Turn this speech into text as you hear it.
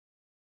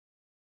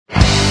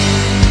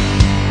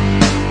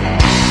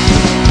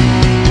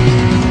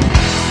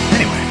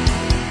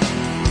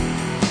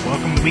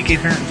week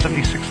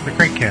 876 of the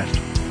Craigcast.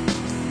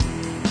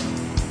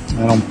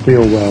 I don't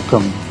feel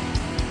welcome.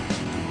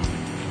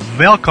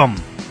 Welcome.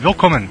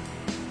 Willkommen.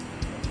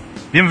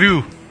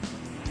 Bienvenue.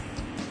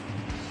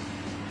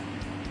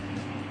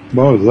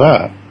 What was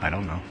that? I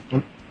don't know.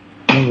 What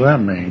does that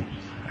mean?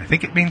 I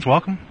think it means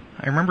welcome.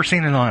 I remember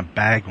seeing it on a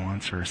bag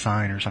once or a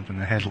sign or something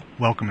that had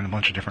welcome in a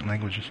bunch of different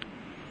languages.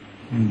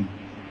 At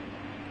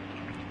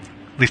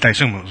least I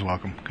assume it was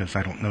welcome, because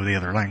I don't know the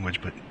other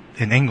language, but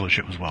in English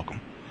it was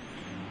welcome.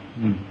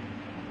 And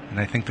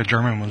I think the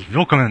German was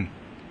Willkommen.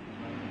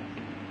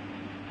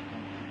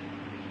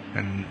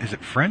 And is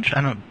it French?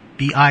 I don't know.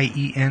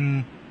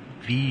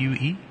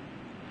 Bienvue?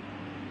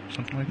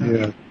 Something like that?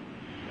 Yeah.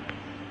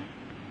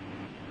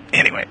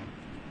 Anyway.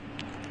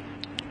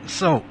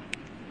 So,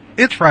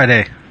 it's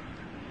Friday.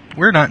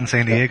 We're not in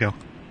San Diego.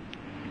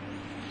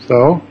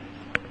 So?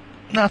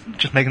 Nothing,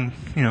 just making,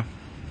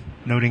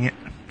 noting it,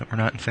 that we're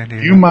not in San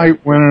Diego. You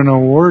might win an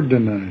award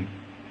tonight.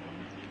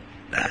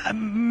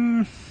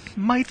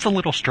 Might's a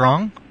little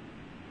strong.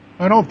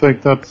 I don't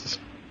think that's a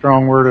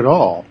strong word at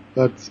all.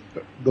 That's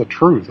the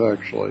truth,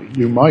 actually.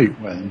 You might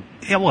win.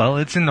 Yeah, well,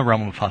 it's in the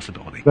realm of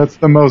possibility. That's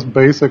the most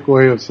basic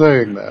way of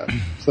saying that.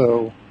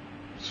 So,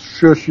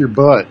 shush your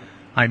butt.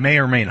 I may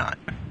or may not.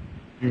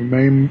 You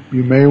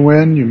may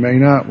win, you may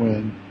not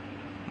win.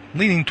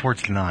 Leaning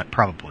towards the not,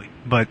 probably.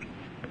 But,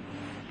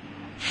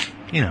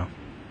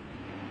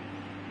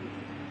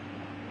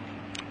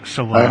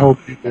 So, I hope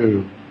you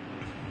do.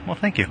 Well,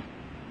 thank you.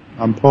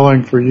 I'm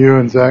pulling for you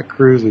and Zach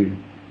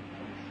Cruzy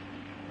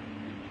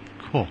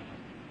Cool.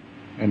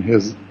 and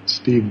his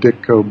Steve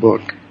Ditko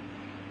book.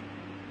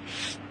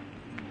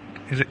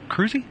 Is it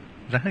Cruzy?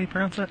 Is that how you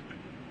pronounce it?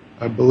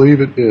 I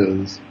believe it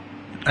is.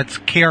 That's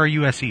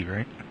Kruse,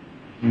 right?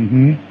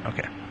 Mm-hmm.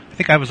 Okay. I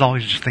think I was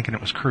always just thinking it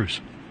was Cruz.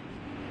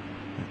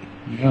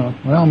 Yeah,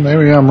 well,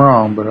 maybe I'm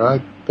wrong, but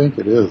I think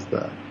it is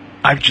that.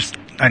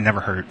 I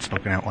never heard it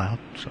spoken out loud,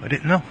 so I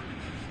didn't know.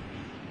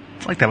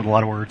 It's like that with a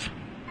lot of words.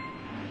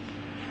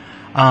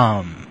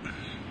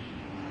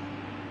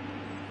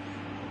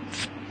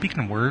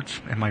 Speaking of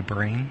words and my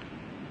brain,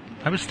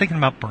 I was thinking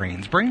about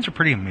brains. Brains are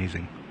pretty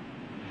amazing.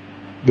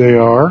 They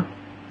are?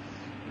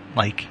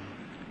 Like,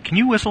 can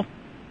you whistle?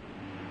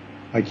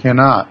 I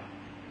cannot.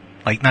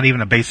 Like, not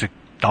even a basic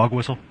dog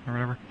whistle or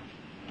whatever?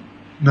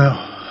 No.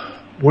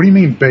 What do you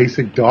mean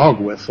basic dog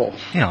whistle?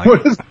 Like,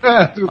 what is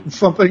that?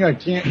 Something I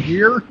can't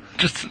hear?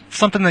 Just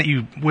something that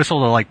you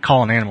whistle to, like,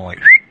 call an animal,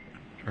 like,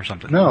 or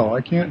something. No,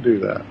 I can't do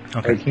that.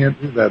 Okay. I can't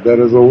do that. That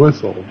is a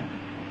whistle.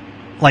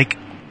 Like,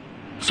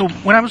 so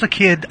when I was a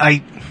kid,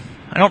 I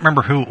don't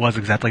remember who it was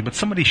exactly, but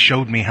somebody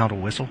showed me how to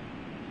whistle.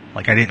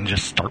 Like, I didn't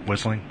just start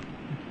whistling.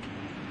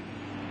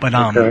 But,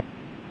 Okay.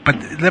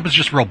 But that was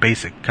just real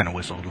basic kind of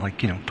whistle. Like,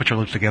 put your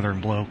lips together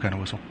and blow kind of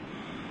whistle.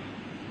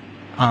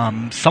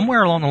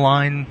 Somewhere along the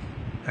line,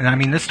 and I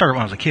mean, this started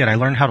when I was a kid, I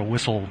learned how to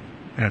whistle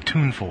in a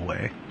tuneful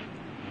way.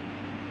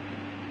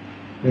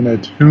 In a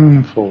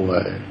tuneful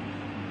way.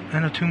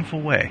 In a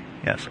tuneful way,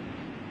 yes.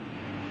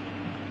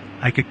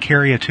 I could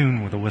carry a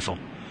tune with a whistle.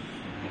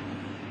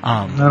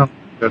 No,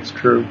 that's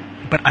true.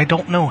 But I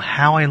don't know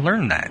how I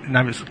learned that. And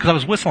because I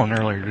was whistling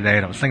earlier today,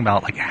 and I was thinking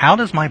about, like, how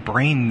does my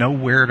brain know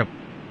where to...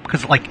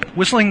 Because, like,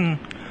 whistling...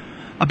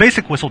 A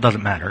basic whistle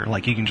doesn't matter.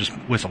 Like, you can just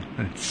whistle.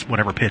 It's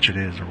whatever pitch it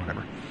is or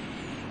whatever.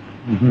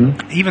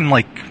 Mm-hmm. Even,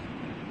 like,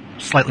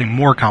 slightly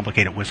more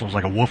complicated whistles,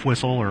 like a woof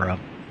whistle or a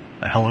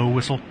hello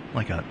whistle,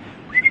 like a...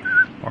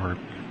 Or,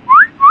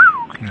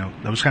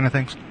 those kind of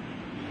things.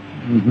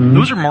 Mm-hmm.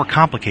 Those are more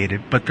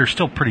complicated, but they're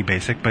still pretty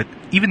basic. But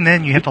even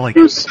then, you have to, like...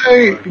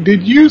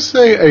 Did you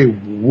say a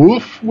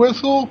woof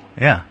whistle?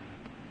 Yeah.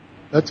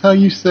 That's how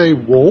you say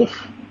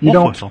wolf? You Wolf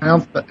don't whistle.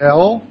 pronounce the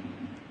L?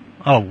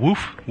 Oh,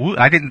 woof?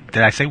 Did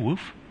I say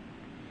woof?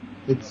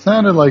 It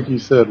sounded like you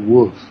said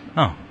woof.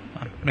 Oh.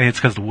 Maybe it's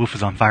because the woof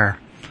is on fire.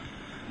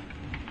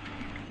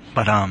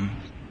 But,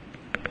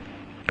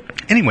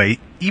 anyway,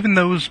 even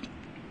those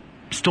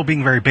still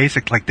being very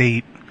basic, like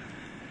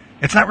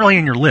it's not really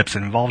in your lips,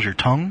 it involves your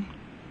tongue.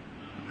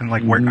 And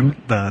like where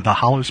the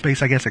hollow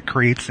space, I guess, it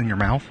creates in your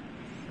mouth.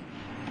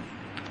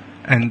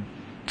 And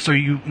so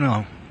your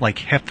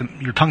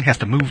tongue has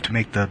to move to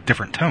make the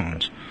different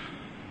tones.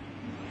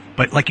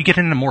 But like you get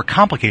into more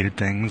complicated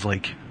things,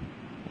 like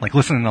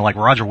listening to like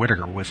Roger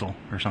Whittaker whistle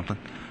or something.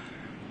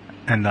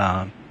 And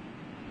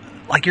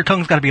like your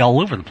tongue's got to be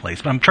all over the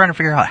place. But I'm trying to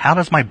figure out, how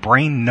does my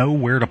brain know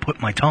where to put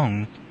my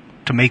tongue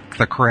to make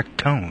the correct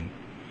tone?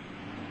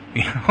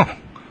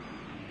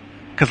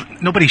 Because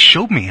nobody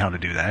showed me how to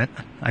do that.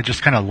 I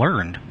just kind of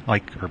learned,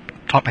 or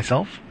taught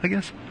myself, I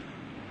guess.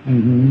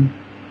 Mm-hmm.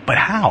 But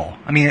how?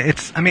 I mean,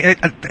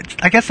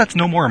 I guess that's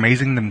no more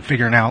amazing than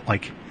figuring out,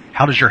 like,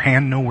 how does your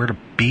hand know where to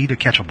be to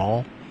catch a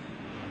ball?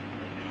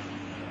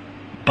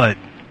 But...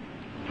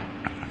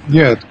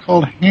 Yeah, it's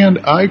called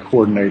hand-eye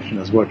coordination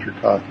is what you're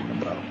talking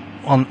about.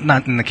 Well,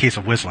 not in the case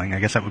of whistling.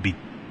 I guess that would be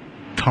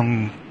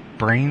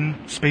tongue-brain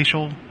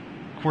spatial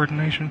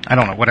coordination? I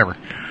don't know, whatever.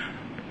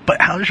 But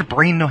how does your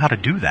brain know how to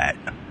do that?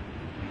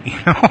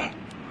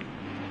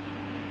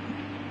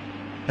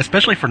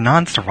 especially for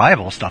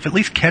non-survival stuff. At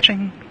least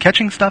catching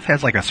stuff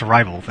has like a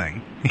survival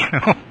thing, you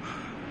know.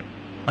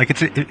 Like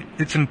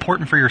it's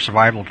important for your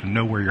survival to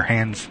know where your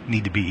hands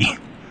need to be.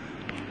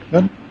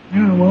 Yeah,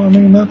 well, I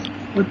mean, that's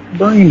what the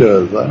brain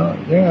does.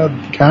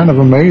 It's kind of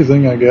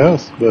amazing, I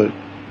guess, but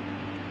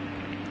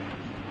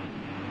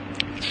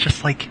it's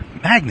just like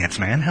magnets,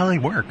 man. How they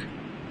work.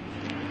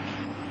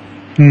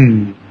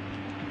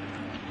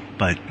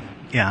 But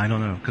yeah, I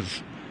don't know,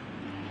 because.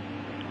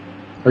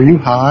 Are you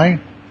high?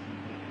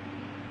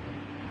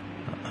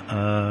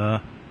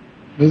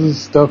 This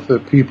is stuff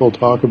that people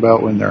talk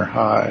about when they're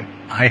high.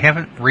 I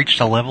haven't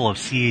reached a level of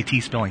CAT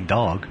spelling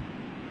dog.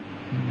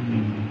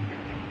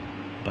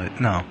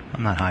 But no,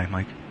 I'm not high,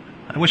 Mike.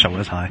 I wish I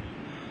was high.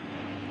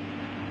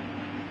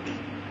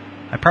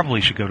 I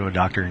probably should go to a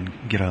doctor and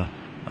get a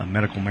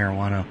medical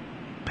marijuana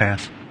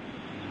pass.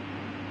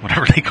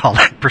 Whatever they call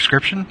it.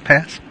 Prescription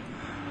pass?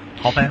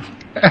 Hall pass?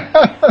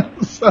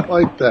 Something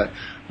like that.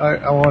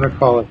 I want to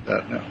call it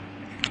that now.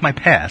 It's my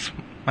pass.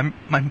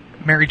 My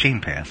Mary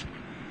Jane pass.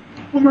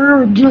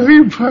 Mary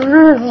Jane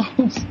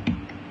pass.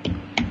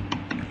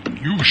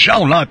 You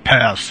shall not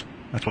pass.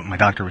 That's what my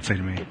doctor would say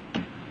to me.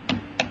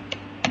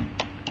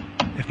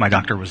 If my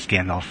doctor was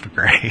Gandalf the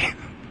Grey.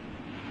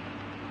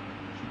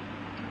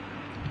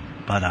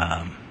 But,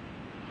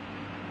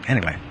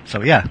 anyway,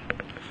 so yeah.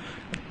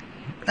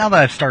 Now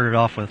that I've started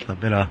off with a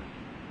bit of,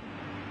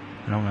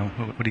 I don't know,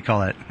 what do you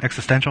call that?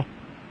 Existential?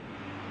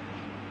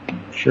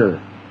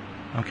 Sure.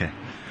 Okay.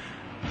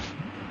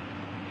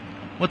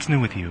 What's new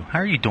with you? How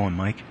are you doing,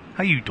 Mike?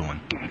 How you doing?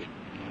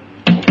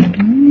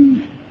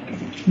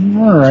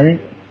 All right.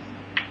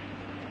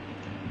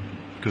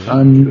 Good.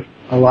 I'm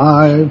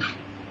alive.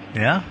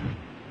 Yeah?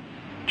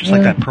 Just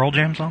like that Pearl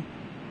Jam song?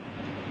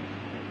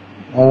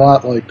 A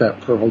lot like that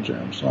Pearl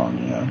Jam song,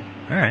 yeah.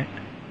 Alright.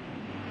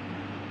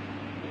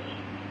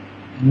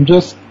 I'm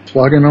just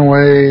plugging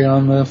away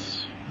on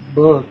this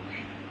book.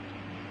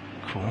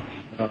 Cool.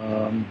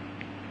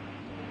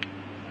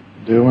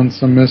 Doing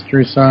some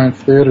Mystery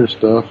Science Theater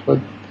stuff. But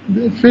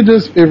it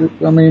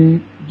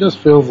just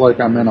feels like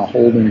I'm in a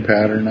holding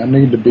pattern. I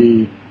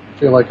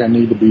feel like I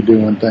need to be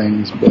doing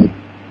things, but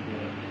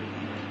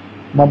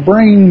my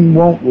brain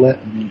won't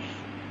let me.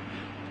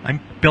 I'm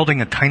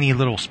building a tiny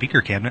little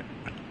speaker cabinet.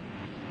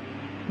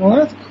 Well,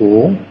 that's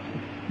cool.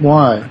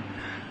 Why?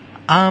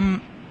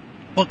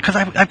 Well, because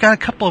I've got a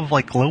couple of,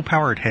 like,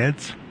 low-powered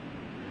heads.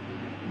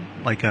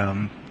 Like,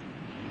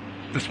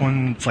 this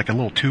one's like a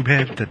little tube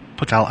head that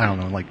puts out, I don't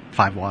know, like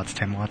 5 watts,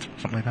 10 watts,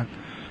 something like that.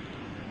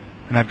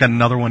 And I've got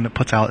another one that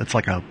puts out, it's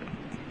like a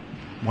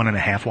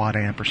 1.5 watt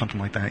amp or something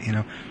like that, you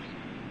know.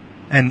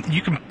 And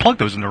you can plug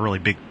those into really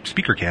big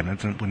speaker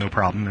cabinets with no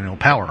problem, and it'll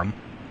power them.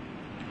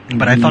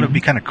 But I thought it would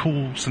be kind of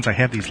cool, since I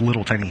have these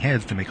little tiny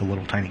heads, to make a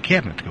little tiny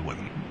cabinet to go with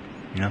them,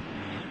 you know.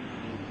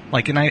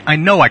 Like, and I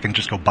know I can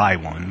just go buy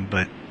one,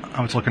 but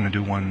I was looking to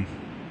do one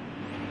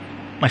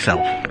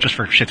myself, just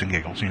for shits and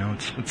giggles, you know.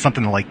 It's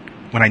something to, like,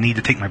 when I need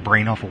to take my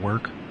brain off of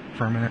work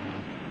for a minute,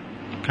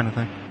 kind of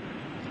thing.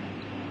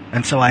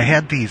 And so I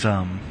had these,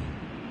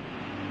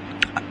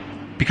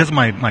 because of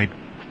my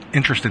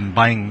interest in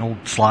buying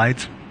old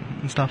slides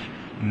and stuff,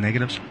 and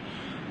negatives.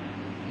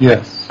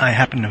 Yes. I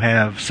happen to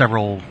have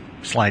several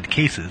slide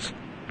cases,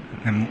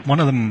 and one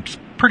of them's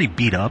pretty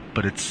beat up,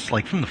 but it's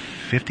like from the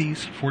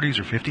 40s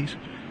or 50s.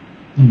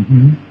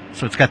 Mm-hmm.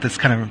 So it's got this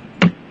kind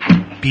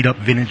of beat up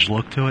vintage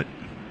look to it.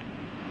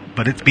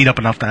 But it's beat up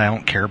enough that I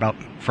don't care about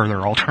further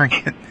altering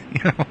it,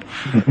 you know?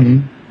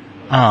 Mm-hmm.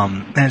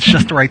 And it's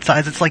just the right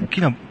size. It's like,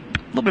 you know,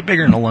 a little bit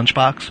bigger than a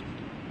lunchbox.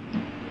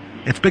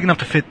 It's big enough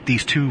to fit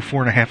these 2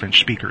 4.5-inch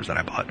speakers that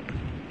I bought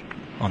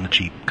on the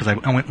cheap. Because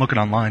I went looking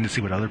online to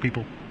see what other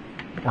people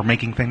were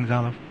making things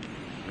out of.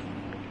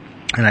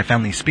 And I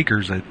found these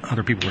speakers that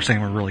other people were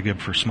saying were really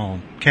good for small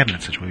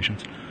cabinet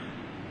situations.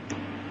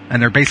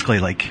 And they're basically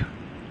like,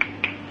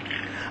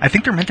 I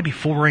think they're meant to be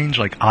full range,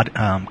 like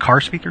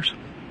car speakers.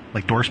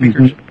 Like door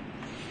speakers.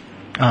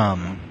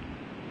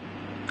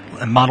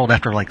 Mm-hmm. Modeled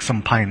after like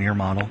some Pioneer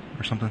model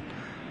or something.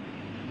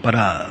 But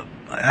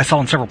I saw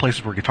in several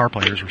places where guitar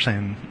players were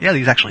saying, yeah,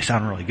 these actually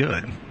sound really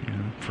good, you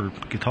know, for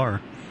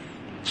guitar.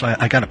 So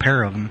I got a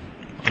pair of them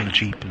on the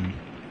cheap, and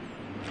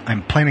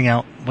I'm planning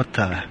out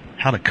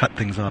how to cut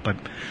things up. I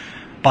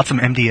bought some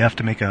MDF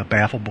to make a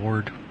baffle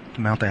board to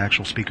mount the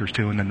actual speakers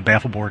to, and then the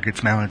baffle board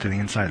gets mounted to the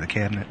inside of the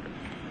cabinet.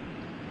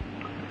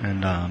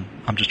 And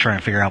I'm just trying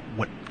to figure out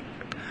what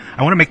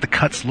I want to make the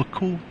cuts look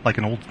cool, like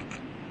an old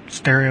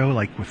stereo,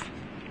 like with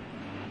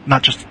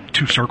not just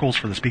 2 circles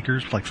for the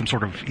speakers, like some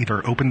sort of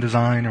either open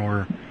design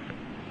or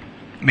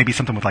maybe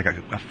something with like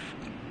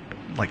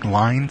like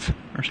lines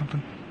or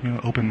something, you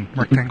know, open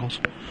rectangles.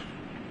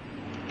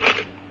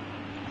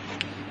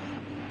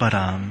 But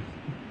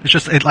it's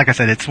just like I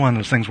said, it's one of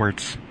those things where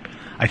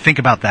I think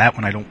about that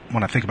when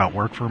I think about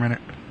work for a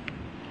minute,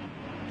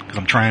 because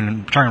I'm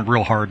trying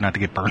real hard not to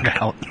get burned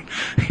out,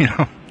 you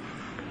know.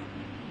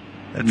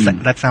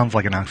 That sounds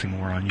like an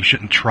oxymoron. You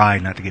shouldn't try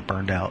not to get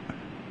burned out.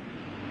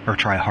 Or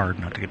try hard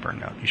not to get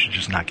burned out. You should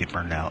just not get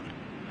burned out.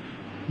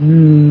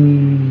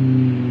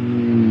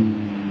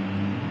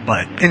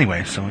 But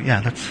anyway, so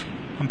yeah,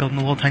 I'm building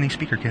a little tiny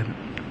speaker cabinet.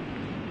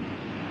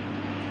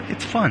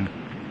 It's fun.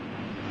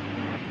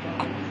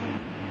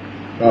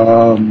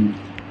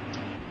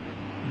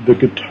 The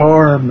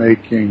guitar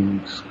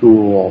making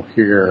school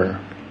here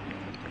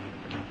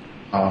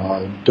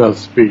does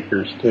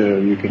speakers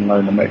too. You can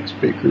learn to make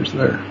speakers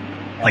there.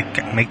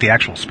 Like, make the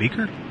actual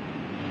speaker?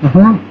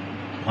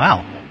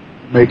 Wow.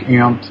 Make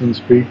amps and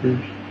speakers.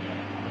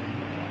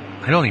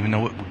 I don't even know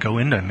what would go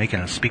into making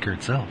a speaker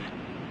itself.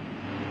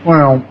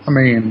 Well, I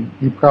mean,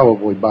 you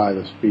probably buy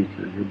the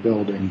speaker. You're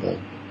building the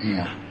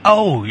amp.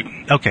 Oh,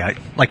 okay.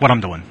 Like what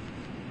I'm doing.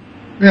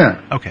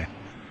 Yeah. Okay.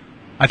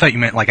 I thought you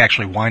meant like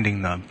actually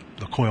winding the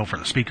coil for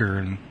the speaker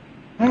and...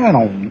 I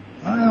don't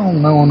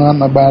know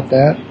nothing about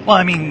that. Well,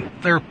 I mean,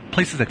 there are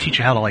places that teach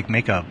you how to like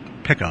make a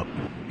pickup,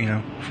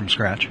 from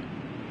scratch.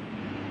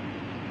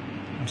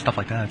 And stuff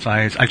like that. So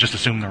I just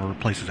assumed there were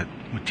places that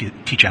would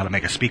teach you how to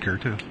make a speaker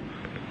too.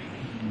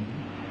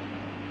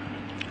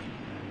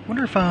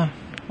 Wonder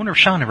if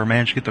Sean ever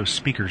managed to get those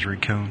speakers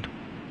reconed.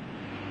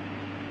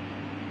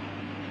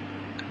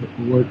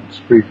 What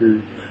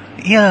speakers?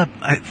 Yeah,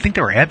 I think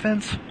they were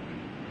Advents.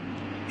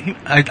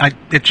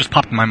 It just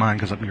popped in my mind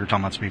because we were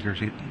talking about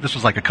speakers. This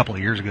was like a couple of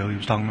years ago he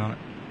was talking about it,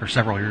 or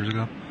several years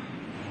ago.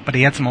 But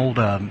he had some old,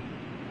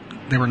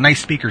 they were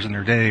nice speakers in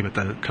their day, but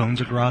the cones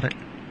had rotted.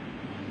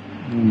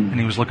 And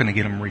he was looking to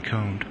get them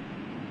reconed.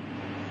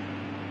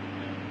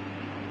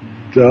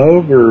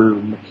 Dove or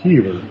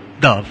McKeever?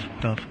 Dove.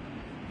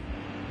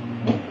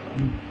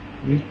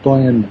 He's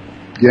playing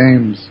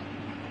games.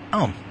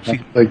 Oh. I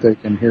think they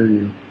can hear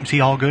you. Is he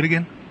all good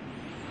again?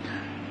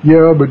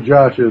 Yeah, but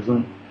Josh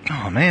isn't.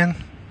 Oh, man.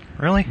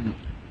 Really?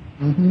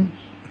 Mm-hmm.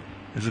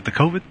 Is it the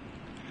COVID?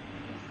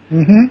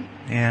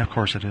 Mm-hmm. Yeah, of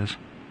course it is.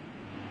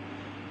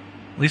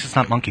 At least it's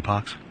not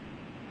monkeypox.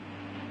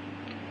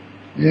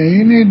 Yeah,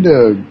 you need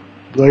to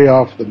lay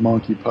off the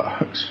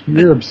monkeypox.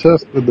 You're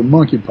obsessed with the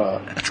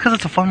monkeypox. That's because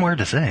it's a fun word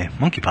to say.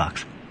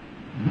 Monkeypox.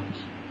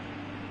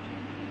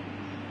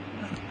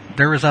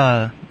 There was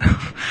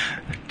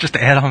just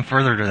to add on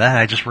further to that,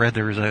 I just read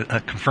there was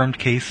a confirmed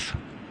case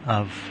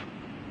of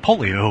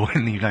polio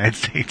in the United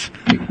States.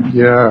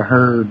 Yeah, I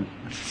heard.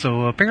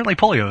 So apparently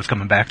polio is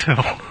coming back too.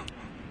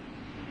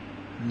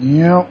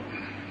 Yep.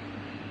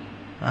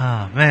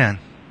 Oh, man.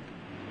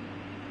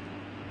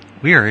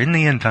 We are in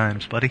the end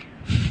times, buddy.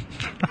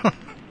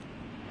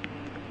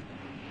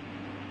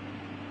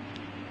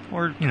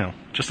 Or,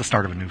 just the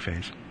start of a new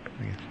phase,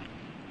 I guess.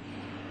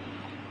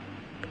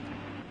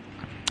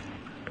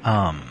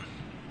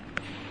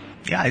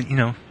 Yeah,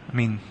 I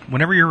mean,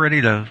 whenever you're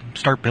ready to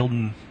start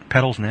building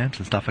pedals and amps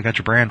and stuff, I got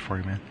your brand for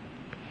you, man.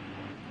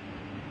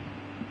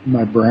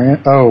 My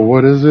brand? Oh,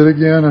 what is it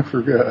again? I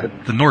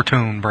forgot. The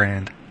Nortone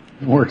brand.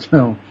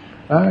 Nortone.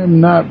 I'm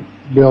not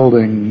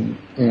building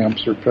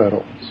amps or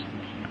pedals.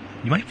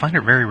 You might find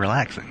it very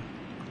relaxing.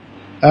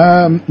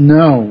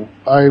 No,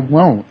 I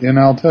won't, and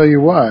I'll tell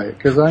you why.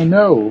 Because I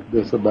know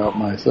this about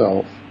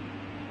myself.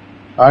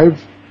 I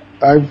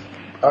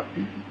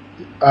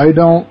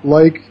don't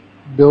like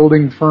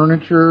building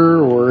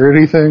furniture or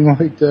anything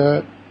like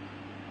that.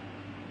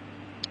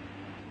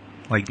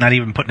 Like not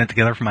even putting it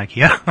together from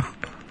IKEA?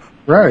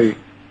 Right.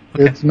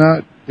 Okay. It's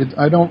not,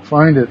 I don't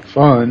find it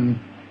fun.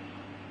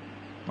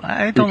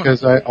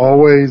 Because I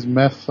always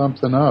mess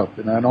something up,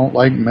 and I don't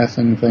like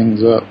messing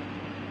things up.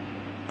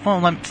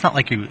 Well, it's not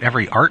like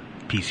every art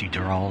piece you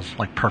draw is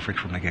like perfect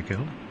from the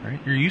get-go, right?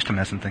 You're used to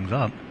messing things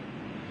up.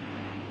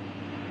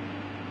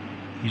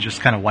 You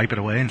just kind of wipe it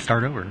away and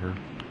start over, or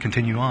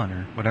continue on,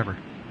 or whatever.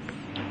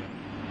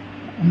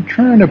 I'm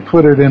trying to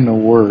put it into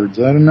words.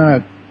 I'm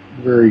not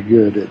very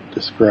good at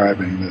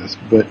describing this,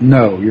 but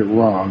no, you're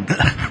wrong.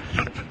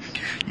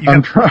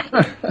 I'm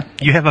trying.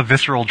 You have a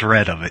visceral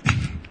dread of it.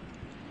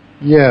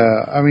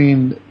 Yeah, I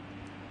mean,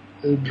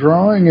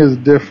 drawing is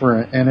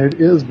different, and it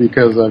is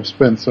because I've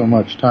spent so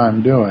much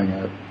time doing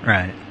it.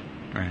 Right.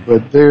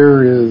 But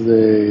there is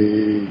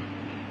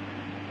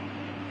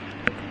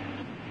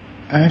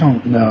I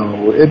don't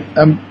know.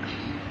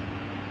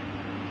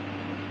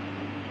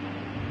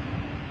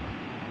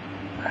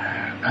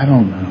 I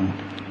don't know.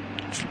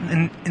 It's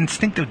an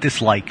instinctive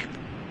dislike,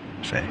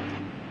 say.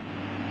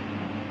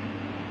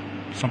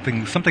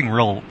 Something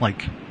real,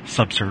 like,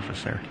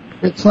 subsurface there.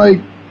 It's like,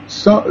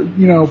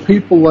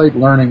 people like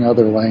learning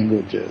other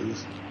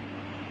languages.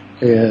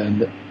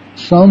 And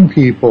some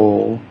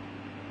people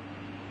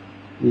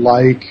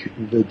like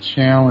the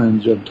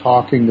challenge of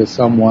talking to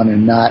someone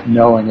and not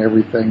knowing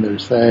everything they're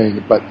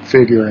saying, but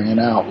figuring it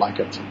out like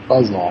it's a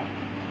puzzle.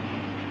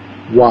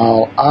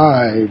 While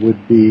I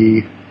would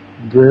be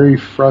very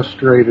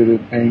frustrated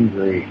and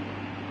angry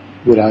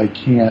that I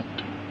can't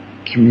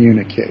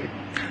communicate.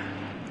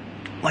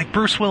 Like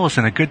Bruce Willis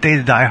in A Good Day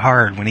to Die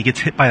Hard, when he gets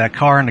hit by that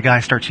car and the guy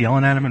starts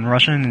yelling at him in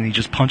Russian and he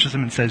just punches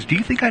him and says, "Do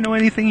you think I know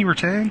anything you were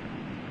saying?"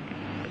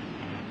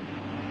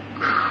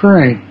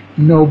 Crank,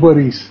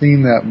 nobody's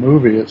seen that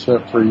movie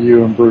except for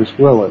you and Bruce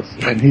Willis,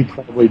 and he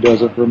probably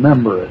doesn't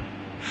remember it.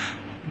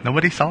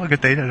 Nobody saw A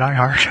Good Day to Die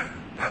Hard?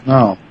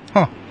 No.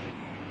 Huh.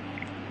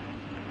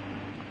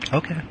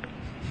 Okay.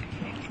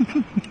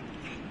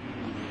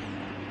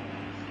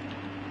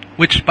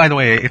 Which, by the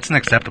way, it's an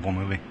acceptable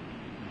movie.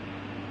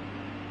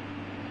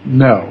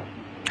 No.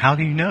 How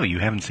do you know? You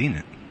haven't seen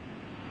it.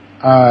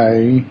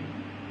 I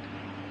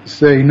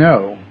say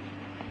no.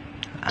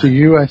 To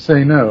you, I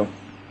say no.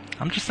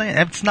 I'm just saying,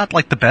 it's not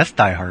like the best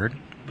Die Hard,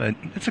 but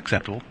it's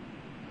acceptable.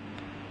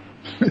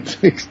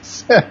 It's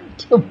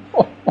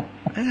acceptable.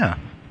 Yeah.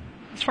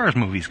 As far as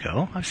movies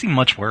go, I've seen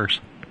much worse.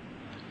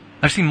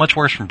 I've seen much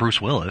worse from Bruce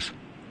Willis.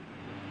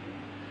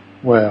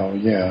 Well,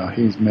 yeah,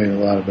 he's made a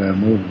lot of bad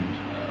movies.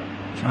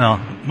 Well,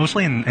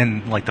 mostly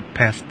in like the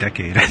past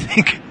decade, I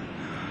think.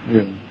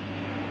 Yeah.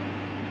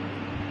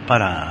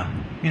 But,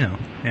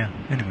 yeah,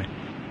 anyway.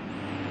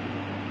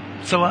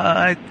 So,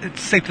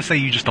 it's safe to say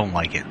you just don't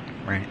like it,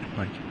 right?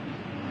 Like,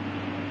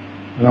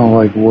 I don't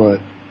like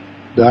what?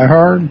 Die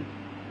Hard?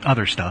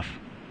 other stuff.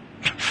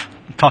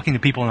 Talking to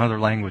people in other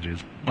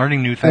languages.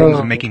 Learning new things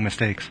and making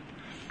mistakes.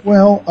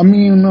 Well, I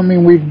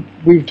mean,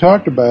 we've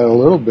talked about it a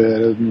little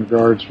bit in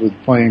regards with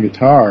playing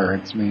guitar.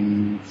 It's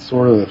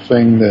sort of the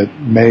thing that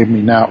made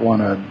me not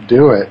want to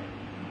do it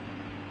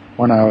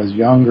when I was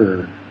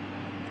younger,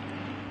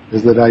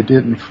 is that I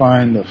didn't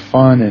find the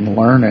fun in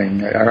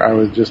learning. I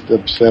was just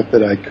upset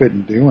that I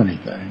couldn't do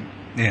anything.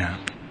 Yeah.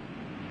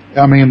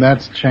 I mean,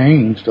 that's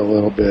changed a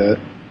little bit,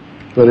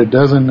 but it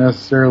doesn't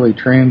necessarily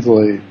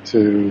translate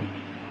to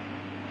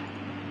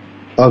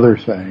other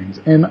things.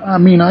 And I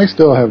mean, I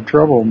still have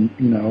trouble,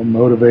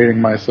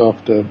 motivating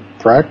myself to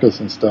practice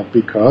and stuff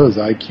because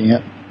I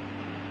can't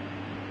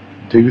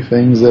do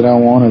things that I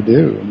want to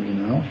do,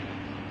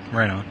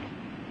 Right on.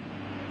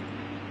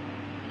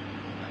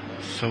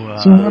 So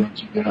why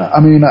don't you do that? I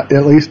mean,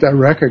 at least I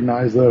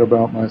recognize that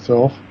about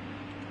myself.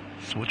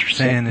 So what you're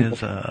saying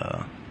is,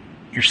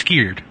 you're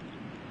scared.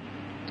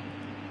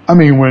 I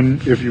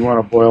mean, if you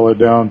want to boil it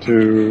down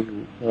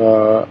to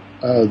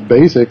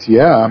basics,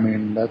 yeah. I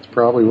mean, that's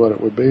probably what it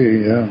would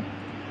be. Yeah.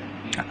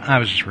 I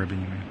was just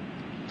ribbing you, man.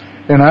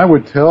 And I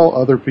would tell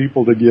other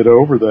people to get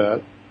over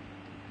that.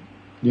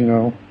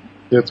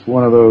 It's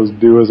one of those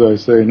do as I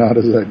say, not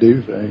as I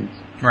do things.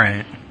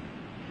 Right.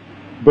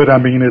 But I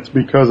mean, it's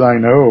because I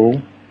know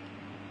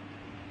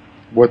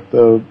what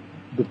the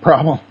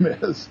problem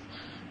is,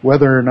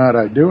 whether or not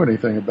I do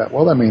anything about.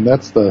 Well, I mean,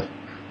 that's the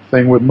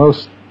thing with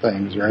most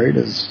things, right?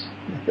 Is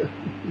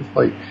it's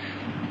like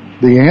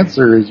the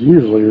answer is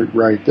usually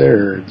right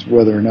there. It's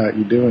whether or not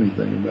you do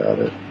anything about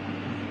it.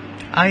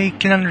 I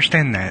can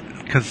understand that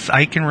because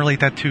I can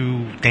relate that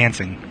to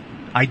dancing.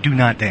 I do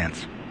not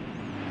dance,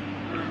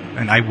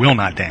 and I will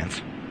not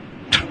dance.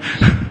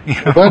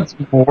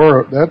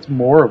 Well, that's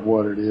more of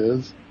what it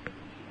is.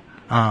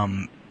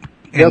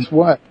 Guess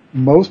what?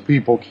 Most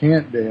people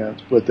can't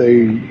dance, but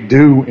they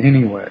do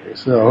anyway.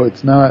 So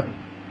that's not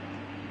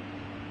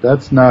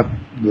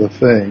the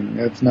thing.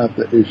 That's not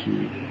the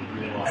issue.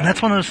 And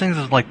that's one of those things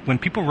is like when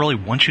people really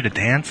want you to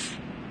dance,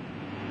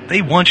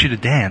 they want you to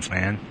dance,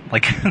 man.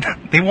 Like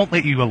they won't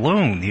let you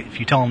alone if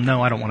you tell them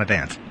no, I don't want to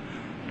dance.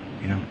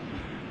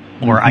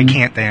 Or I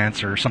can't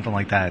dance or something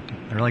like that.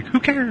 They're like, who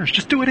cares?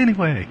 Just do it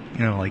anyway.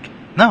 Like,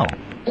 no.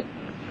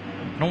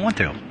 I don't want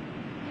to.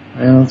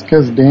 And it's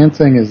because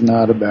dancing is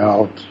not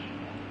about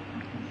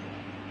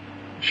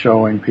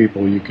showing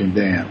people you can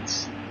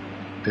dance.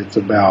 It's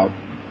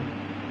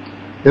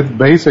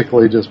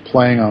basically just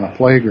playing on a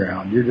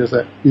playground.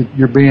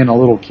 You're being a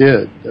little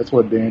kid. That's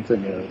what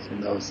dancing is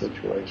in those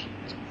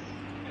situations.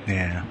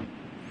 Yeah.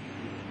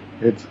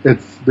 It's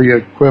the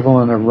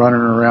equivalent of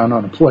running around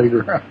on a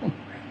playground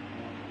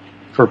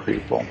for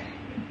people.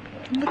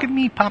 Look at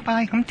me,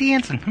 Popeye. I'm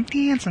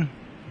dancing.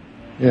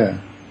 Yeah.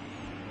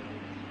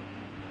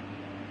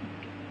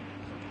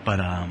 But,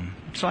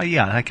 so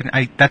yeah,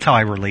 that's how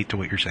I relate to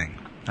what you're saying.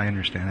 I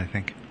understand, I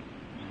think.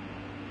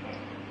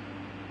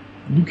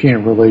 You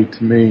can't relate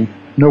to me.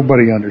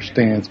 Nobody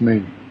understands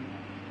me.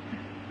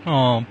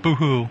 Oh,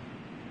 boo-hoo.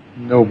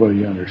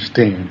 Nobody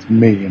understands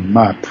me and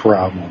my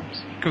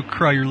problems. Go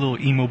cry your little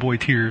emo boy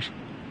tears.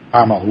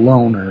 I'm a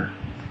loner.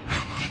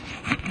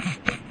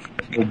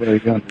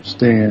 Nobody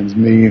understands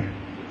me.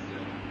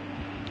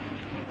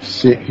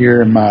 Sit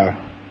here in my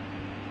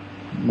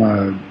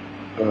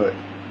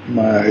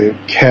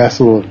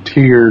castle of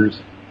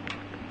tears.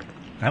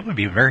 That would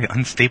be a very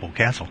unstable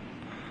castle.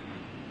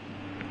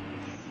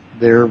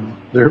 They're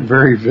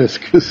very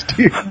viscous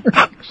tears.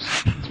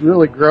 It's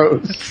really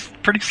gross. It's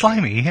pretty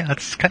slimy. Yeah,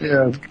 it's kind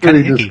of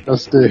pretty icky.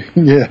 disgusting.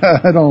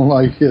 Yeah, I don't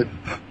like it.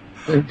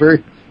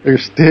 They're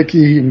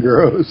sticky and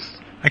gross.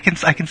 I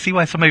can see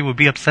why somebody would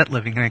be upset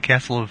living in a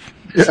castle of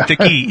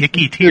sticky,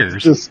 icky tears.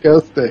 It's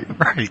disgusting.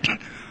 Right.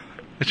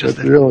 It's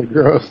really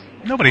gross.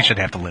 Nobody should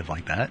have to live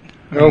like that.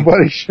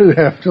 Nobody should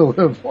have to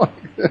live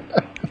like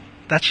that.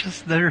 That's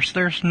just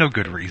there's no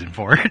good reason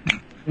for it.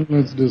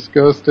 It's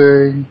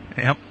disgusting.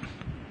 Yep.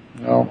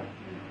 No.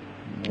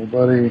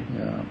 Nobody.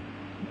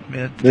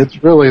 Yeah.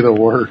 It's really the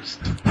worst.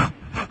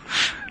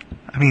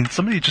 I mean,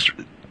 somebody just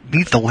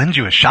needs to lend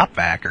you a shop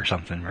vac or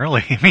something.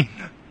 Really, I mean.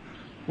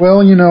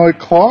 Well, it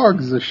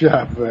clogs the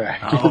shop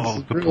vac.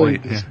 Oh, good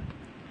point. Yeah.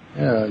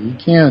 Yeah, you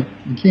can't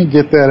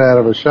get that out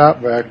of a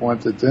shop vac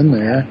once it's in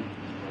there.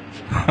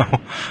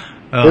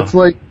 Oh. It's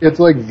like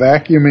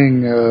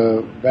vacuuming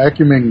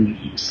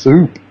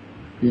soup.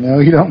 You know,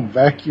 you don't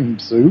vacuum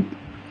soup.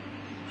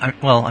 I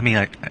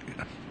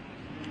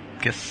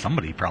guess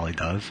somebody probably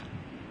does.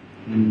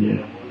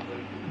 Yeah.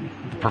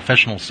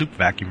 Professional soup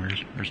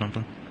vacuumers or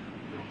something.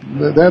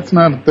 That's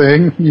not a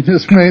thing. You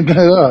just made that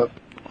up.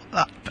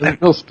 That's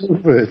so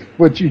stupid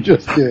what you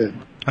just did.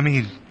 I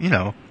mean, you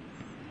know,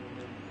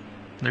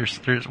 there's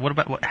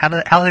how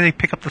do they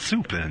pick up the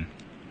soup then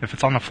if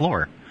it's on the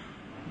floor?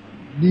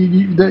 You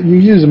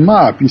use a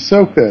mop. You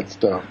soak that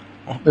stuff.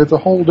 It's a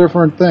whole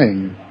different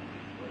thing.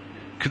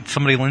 Could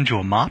somebody lend you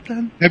a mop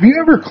then? Have you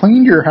ever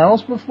cleaned your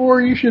house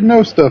before? You should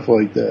know stuff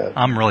like that.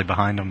 I'm really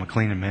behind on the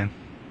cleaning, man.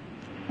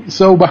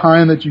 So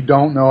behind that you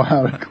don't know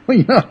how to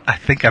clean up. I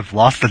think I've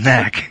lost the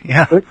knack.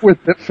 Yeah. Liquid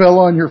that fell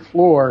on your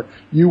floor,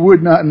 you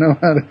would not know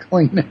how to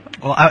clean it.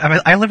 Well,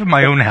 I live in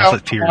my own house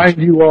at Tears.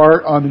 Behind you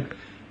are on,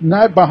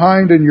 not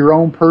behind in your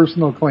own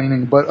personal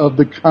cleaning, but of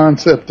the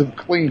concept of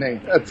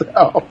cleaning. That's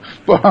how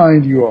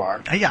behind you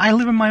are. Yeah, I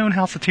live in my own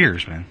house at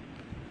Tears, man.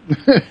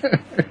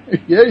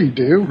 Yeah, you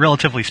do.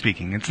 Relatively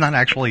speaking, it's not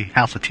actually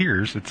House of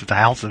Tears. It's a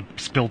house of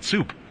spilled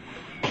soup.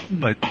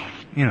 But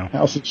you know,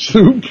 House of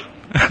soup.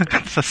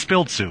 It's a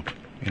spilled soup.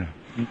 You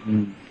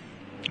know,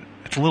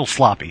 It's a little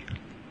sloppy,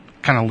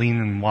 kind of lean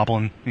and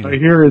wobbling. You know. I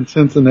hear in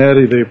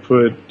Cincinnati they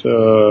put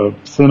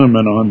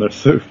cinnamon on the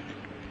soup.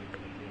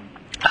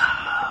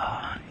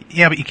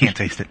 Yeah, but you can't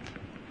taste it.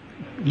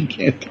 You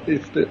can't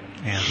taste it.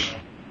 Yeah.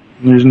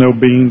 There's no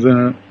beans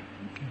in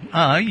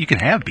it. You can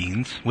have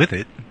beans with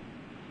it.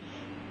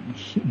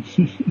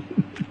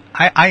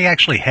 I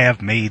actually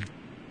have made,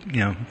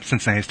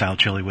 Cincinnati style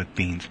chili with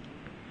beans.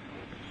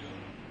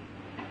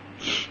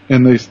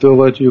 And they still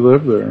let you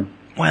live there.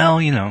 Well,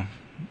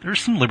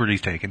 there's some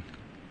liberties taken.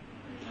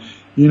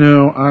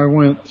 I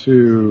went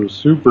to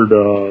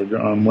Superdog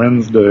on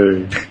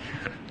Wednesday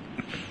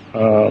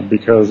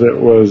because it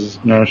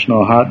was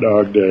National Hot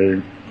Dog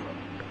Day.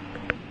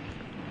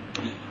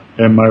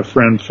 And my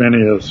friend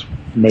Phineas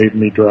made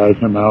me drive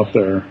him out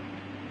there.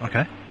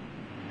 Okay.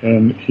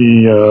 And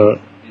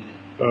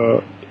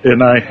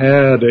and I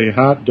had a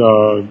hot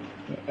dog.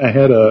 I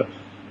had the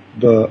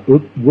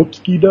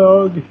Whoopski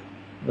dog.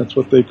 That's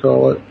what they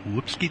call it.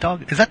 Whoopski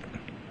dog? Is that?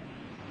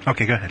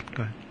 Okay, go ahead.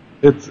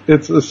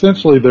 It's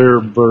essentially their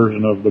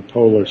version of the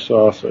Polish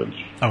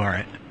sausage. Oh, all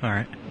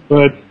right.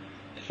 But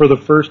for the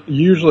first,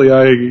 usually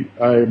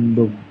I'm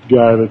the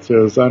guy that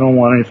says I don't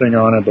want anything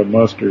on it but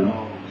mustard.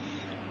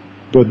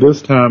 But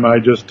this time I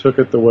just took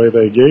it the way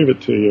they gave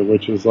it to you,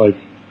 which is like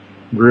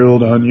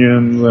grilled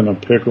onions and a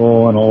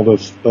pickle and all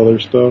this other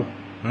stuff.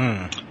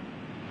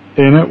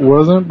 And it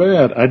wasn't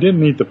bad. I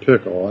didn't eat the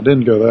pickle. I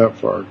didn't go that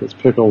far because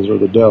pickles are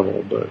the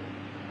devil, but...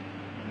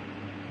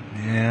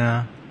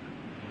 Yeah.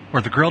 Were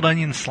the grilled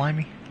onions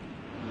slimy?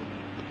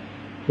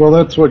 Well,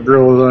 that's what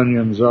grilled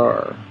onions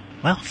are.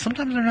 Well,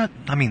 sometimes they're not.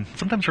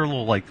 Sometimes they're a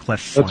little,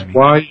 less slimy. That's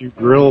why you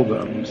grill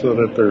them, so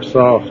that they're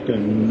soft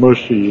and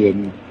mushy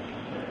and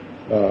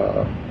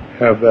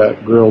have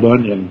that grilled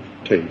onion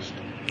taste.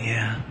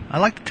 Yeah. I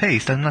like the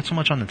taste. I'm not so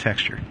much on the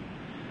texture.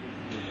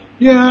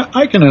 Yeah,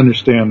 I can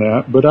understand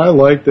that, but I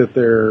like that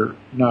they're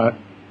not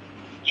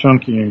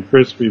chunky and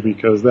crispy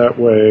because that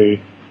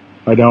way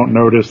I don't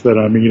notice that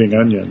I'm eating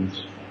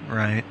onions.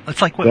 Right.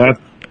 It's like what?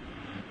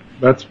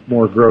 That's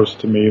more gross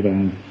to me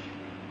than...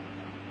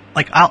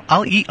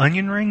 I'll eat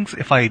onion rings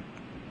if I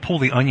pull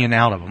the onion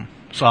out of them.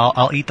 So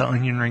I'll eat the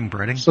onion ring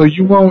breading. So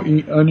you won't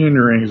eat onion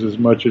rings as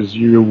much as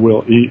you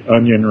will eat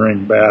onion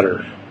ring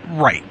batter.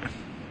 Right.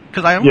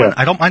 Because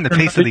I don't mind the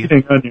taste of the...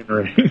 eating onion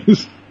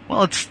rings.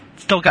 Well, it's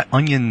still got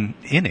onion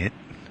in it.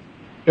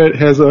 It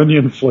has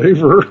onion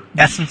flavor.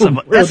 Essence of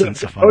onion.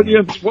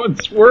 Onions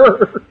once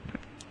were.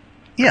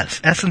 Yes,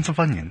 essence of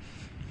onion.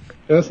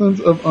 Essence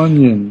of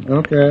onion.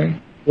 Okay.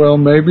 Well,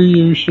 maybe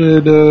you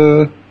should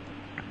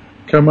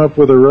come up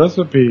with a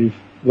recipe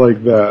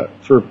like that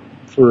for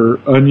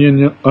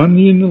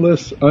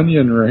onionless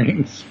onion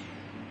rings.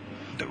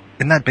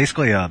 Isn't that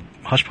basically a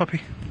hush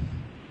puppy?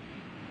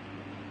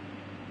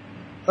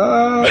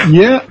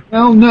 Yeah.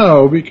 Well,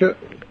 no, because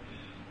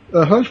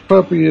a hush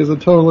puppy is a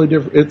totally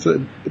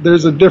different.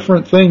 There's a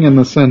different thing in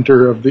the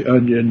center of the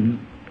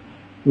onion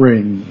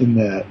ring. In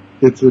that,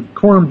 it's a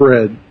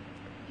cornbread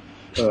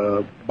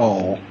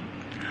ball.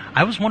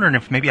 I was wondering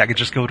if maybe I could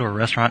just go to a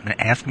restaurant and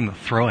ask them to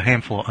throw a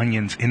handful of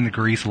onions in the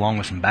grease along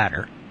with some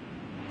batter,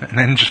 and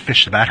then just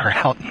fish the batter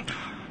out.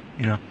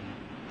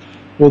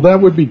 Well,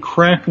 that would be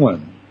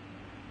crackling.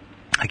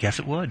 I guess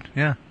it would.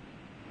 Yeah.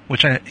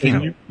 Which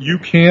you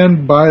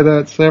can buy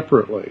that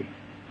separately.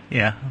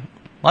 Yeah.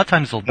 A lot of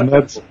times they'll. And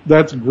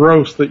that's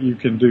gross that you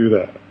can do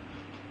that.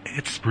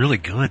 It's really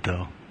good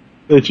though.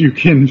 That you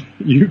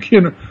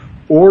can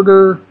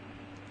order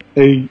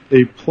a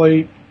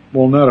plate.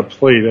 Well, not a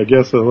plate. I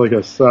guess it's like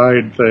a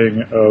side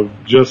thing of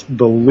just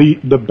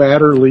the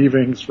batter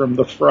leavings from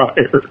the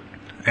fryer.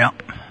 Yeah.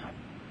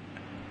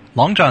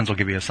 Long John's will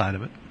give you a side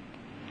of it.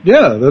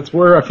 Yeah, that's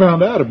where I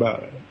found out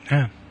about it.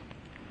 Yeah.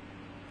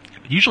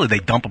 Usually they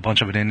dump a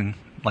bunch of it in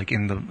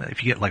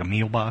if you get like a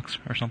meal box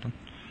or something.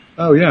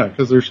 Oh yeah,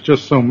 because there's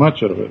just so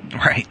much of it.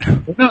 Right.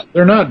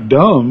 They're not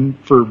dumb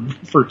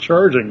for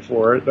charging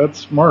for it. That's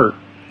smart.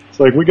 It's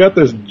like, we got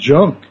this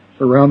junk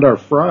around our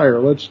fryer.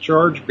 Let's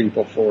charge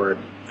people for it.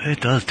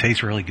 It does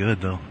taste really good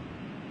though.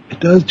 It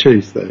does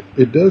taste that.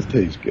 It does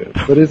taste good,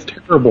 but it's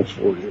terrible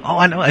for you. Oh,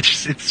 I know.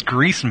 It's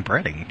grease and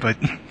breading, but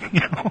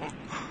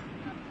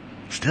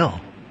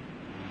still.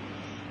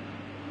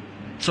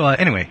 So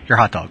anyway, your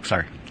hot dog.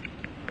 Sorry.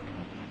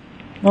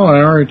 Oh,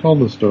 I already told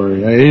the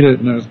story. I ate it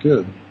and it was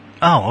good.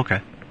 Oh, okay.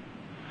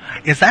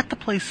 Is that the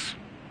place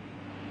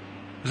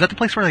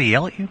where they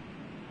yell at you?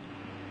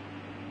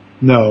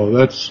 No,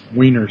 that's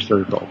Wiener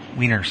Circle.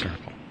 Wiener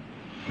Circle.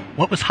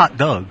 What was Hot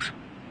Doug's?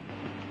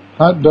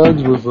 Hot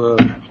Doug's was a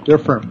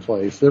different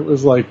place. It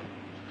was like,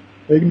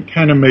 they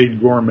kind of made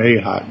gourmet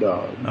hot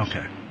dogs.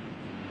 Okay.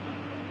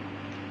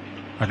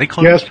 Are they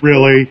closed? Yes,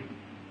 really.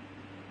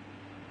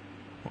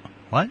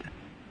 What?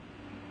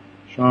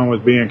 Sean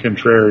was being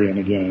contrarian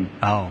again.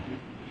 Oh.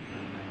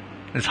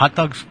 Is Hot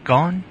Doug's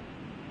gone?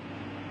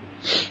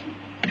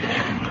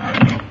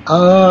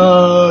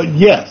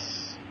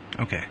 Yes.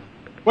 Okay.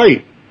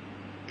 Wait,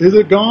 is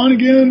it gone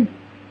again?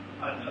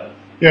 Hot dogs?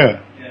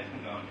 Yeah. Yeah, it's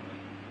been gone.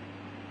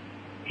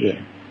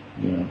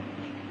 Yeah.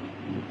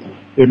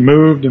 It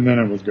moved and then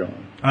it was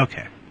gone.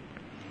 Okay.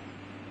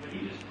 But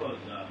he just closed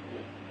up.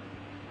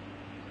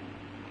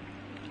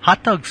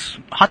 Hot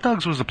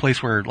Doug's was a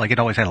place where like it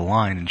always had a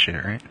line and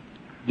shit, right?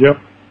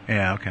 Yep.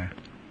 Yeah, okay.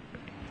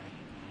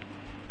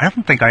 I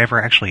don't think I ever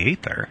actually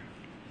ate there.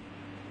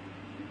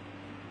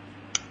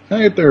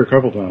 I ate there a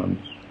couple times.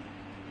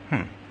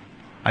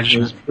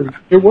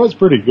 It was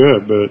pretty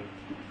good, but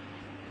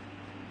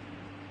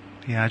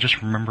yeah, I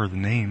just remember the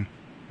name,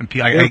 and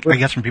I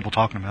guess from people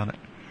talking about it.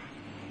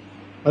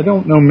 I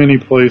don't know many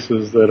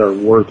places that are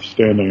worth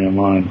standing in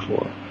line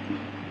for.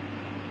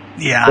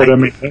 Yeah, but I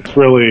mean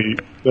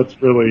that's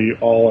really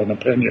all an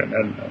opinion,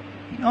 isn't it?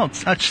 No,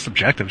 it's not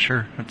subjective.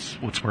 Sure, it's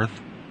what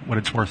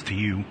it's worth to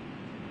you.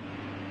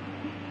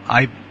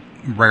 I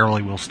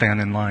rarely will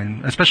stand in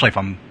line, especially if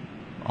I'm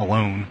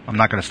alone. I'm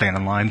not going to stand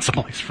in line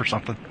someplace for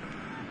something.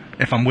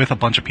 If I'm with a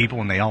bunch of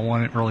people and they all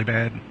want it really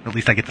bad, at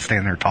least I get to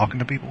stand there talking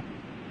to people.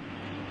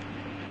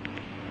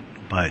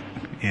 But,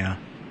 yeah,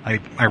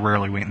 I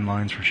rarely wait in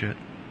lines for shit.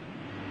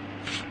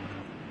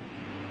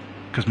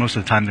 Because most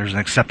of the time there's an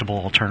acceptable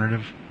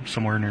alternative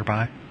somewhere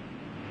nearby.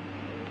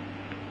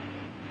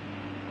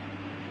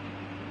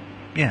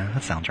 Yeah,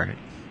 that sounds right.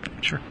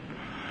 Sure.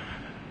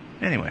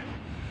 Anyway.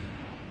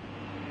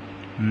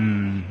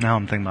 Now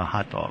I'm thinking about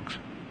hot dogs.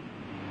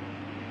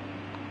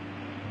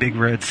 Big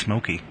Red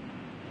Smoky.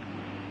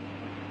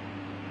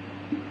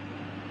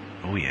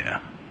 Oh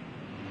yeah.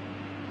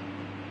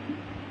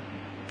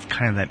 It's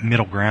kind of that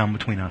middle ground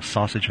between a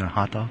sausage and a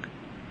hot dog.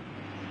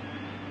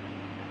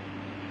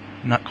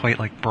 Not quite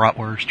like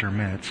bratwurst or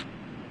Metz.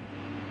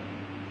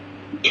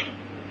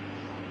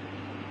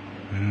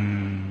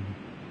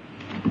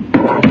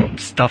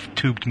 Stuffed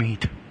tubed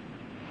meat.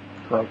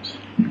 Gross.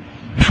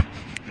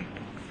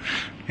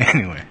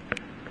 Anyway.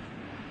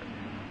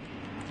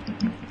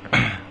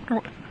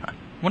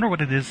 Wonder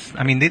what it is.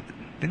 I mean, they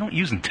don't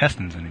use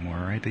intestines anymore,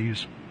 right? They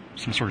use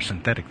some sort of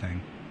synthetic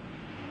thing.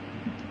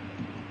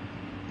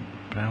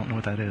 But I don't know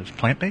what that is.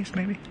 Plant-based,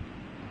 maybe?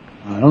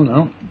 I don't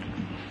know.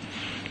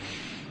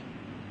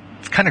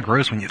 It's kind of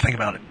gross when you think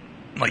about it.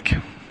 Like,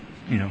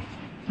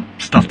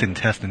 stuffed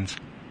intestines.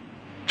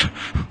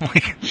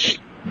 Like,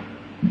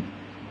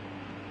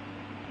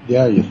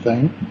 yeah, you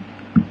think?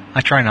 I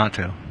try not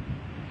to.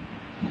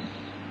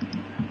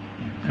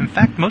 In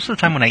fact, most of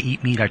the time when I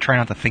eat meat, I try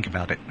not to think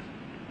about it.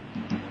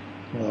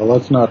 Well,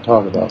 let's not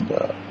talk about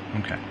that.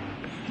 Okay.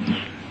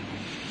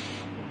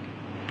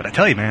 But I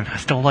tell you, man, I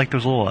still like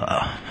those little,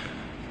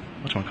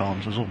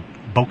 whatchamacallem, those little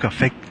Boca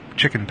fake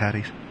chicken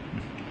patties.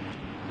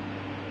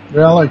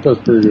 Yeah, I like those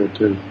pretty good,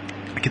 too.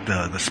 I get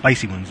the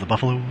spicy ones, the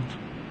buffalo ones.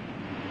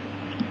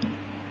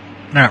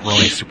 They're not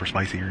really super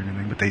spicy or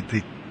anything, but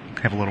they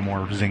have a little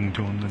more zing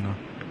to them than the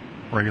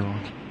regular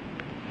ones.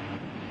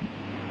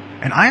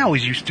 And I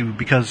always used to,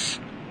 because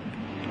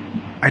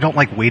I don't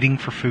like waiting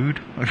for food.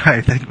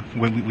 I think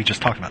we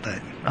just talked about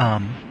that.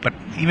 But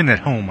even at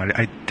home,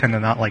 I tend to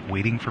not like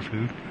waiting for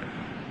food.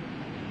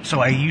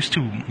 So I used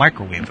to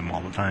microwave them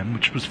all the time,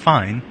 which was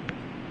fine.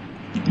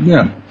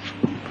 Yeah.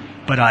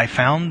 But I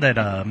found that,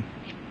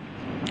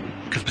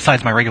 because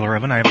besides my regular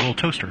oven, I have a little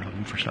toaster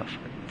oven for stuff,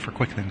 for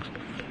quick things.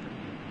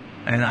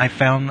 And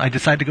I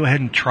decided to go ahead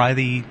and try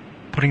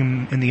putting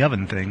them in the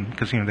oven thing,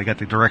 because, they got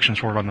the directions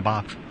for it on the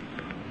box.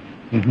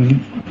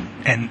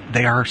 Mm-hmm. And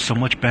they are so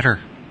much better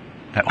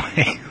that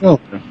way.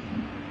 Well,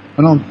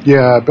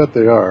 I bet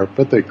they are. I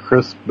bet they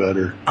crisp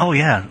better. Oh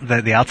yeah,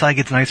 the outside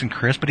gets nice and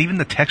crisp, but even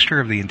the texture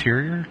of the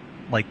interior,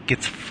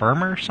 gets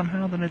firmer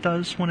somehow than it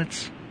does when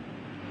it's...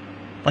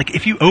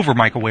 if you over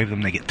microwave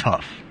them, they get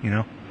tough,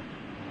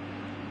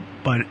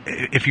 But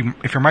if you're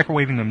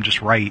microwaving them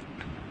just right,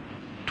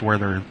 to where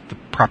they're the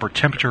proper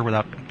temperature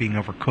without being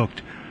overcooked,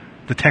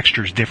 the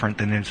texture's different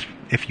than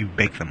if you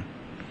bake them.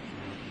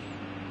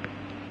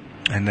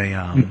 and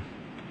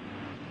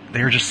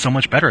they're just so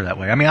much better that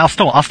way. I mean, I'll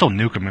still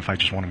nuke them if I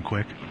just want them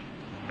quick.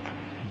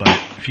 But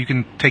if you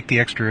can take the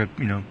extra,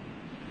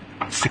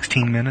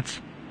 16 minutes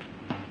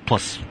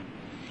plus,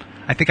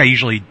 I think I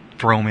usually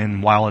throw them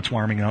in while it's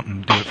warming up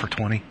and do it for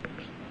 20,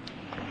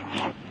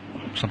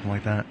 something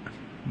like that.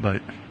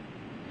 But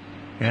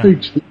yeah,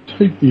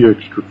 take the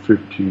extra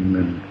 15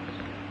 minutes.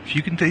 If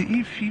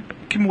you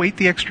can wait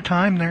the extra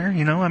time there,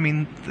 I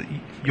mean,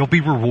 you'll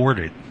be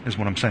rewarded, is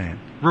what I'm saying.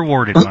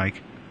 Rewarded,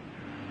 Mike.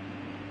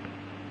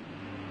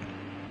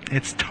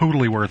 It's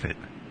totally worth it.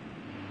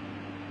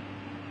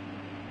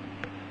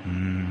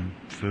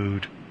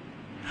 Food.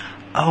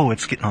 Oh,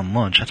 it's getting on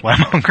lunch. That's why I'm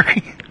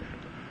hungry.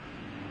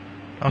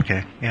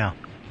 Okay, yeah.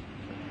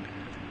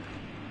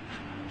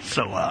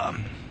 So, I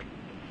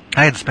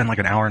had to spend like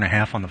an hour and a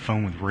half on the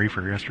phone with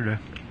Rafer yesterday.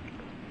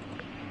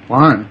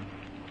 Why?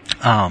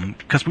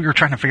 Because we were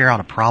trying to figure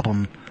out a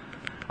problem.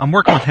 I'm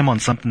working with him on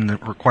something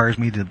that requires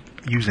me to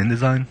use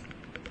InDesign.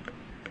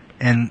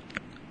 And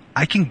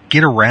I can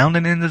get around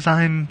in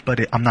InDesign, but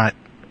I'm not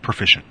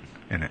proficient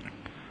in it.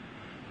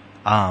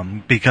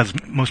 Because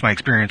most of my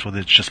experience with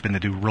it's just been to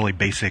do really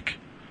basic,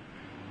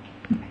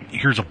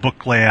 here's a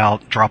book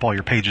layout, drop all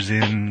your pages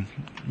in,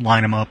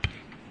 line them up,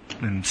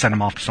 and send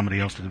them off to somebody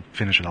else to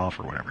finish it off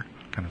or whatever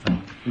kind of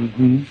thing.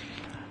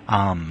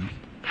 Mm-hmm.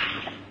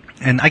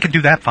 And I can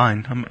do that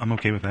fine. I'm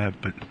okay with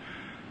that, but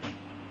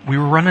we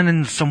were running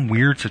into some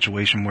weird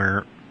situation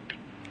where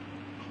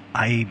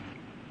the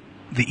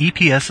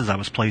EPSs I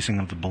was placing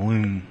of the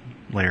balloon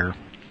layer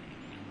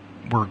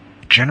were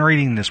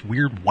generating this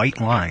weird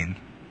white line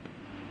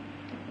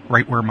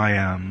right where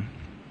my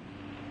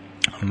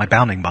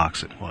bounding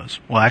box it was.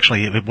 Well,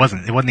 actually, it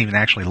wasn't even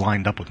actually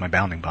lined up with my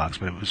bounding box,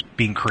 but it was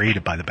being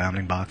created by the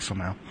bounding box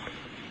somehow.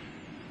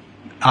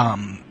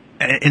 And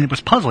it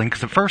was puzzling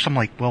because at first I'm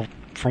like, well,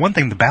 for one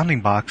thing, the bounding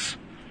box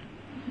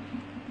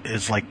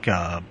is like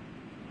the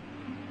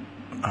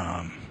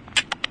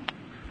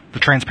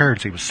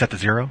transparency was set to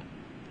 0.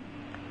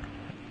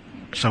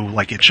 So,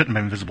 like, it shouldn't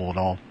have been visible at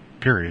all,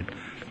 period.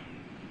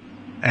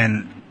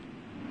 And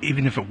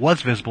even if it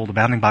was visible, the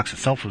bounding box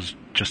itself was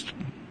just,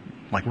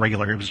 like,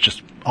 regular. It was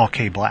just all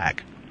K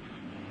black.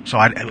 So,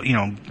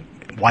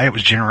 why it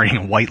was generating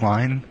a white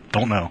line,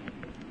 don't know.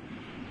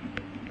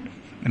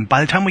 And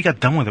by the time we got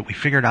done with it, we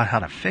figured out how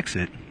to fix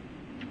it.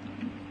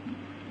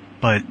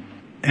 And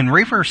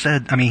Rafer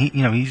said, I mean,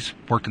 he's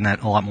worked in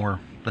that a lot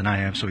more than I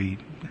have, so he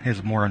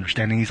has more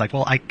understanding. He's like,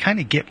 well, I kind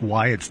of get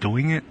why it's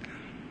doing it.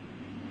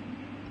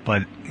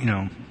 But,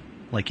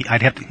 like,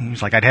 I'd have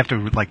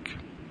to, like,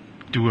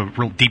 do a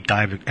real deep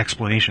dive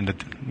explanation to,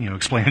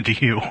 explain it to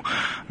you.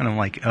 And I'm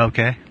like,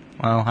 okay,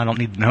 well, I don't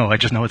need to know. I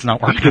just know it's not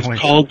working. He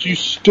just called you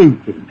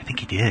stupid. I think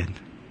he did.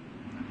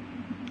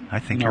 I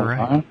think you're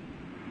right.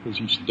 Because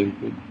you're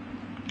stupid.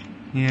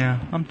 Yeah,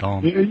 I'm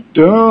dumb. Yeah, you're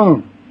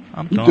dumb.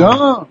 I'm You're dumb.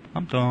 dumb.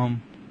 I'm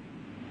dumb.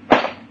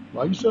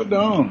 Why you so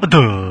dumb?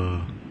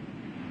 Duh.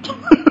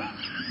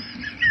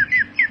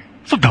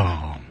 So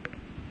dumb.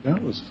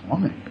 That was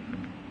funny.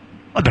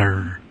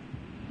 Duh.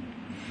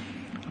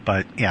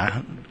 But,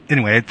 yeah,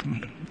 anyway,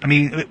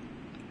 we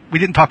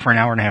didn't talk for an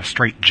hour and a half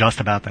straight just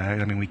about that.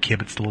 I mean, we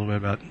kibitzed a little bit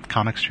about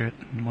comics shit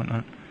and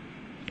whatnot.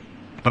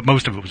 But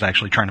most of it was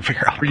actually trying to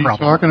figure out a problem. Were you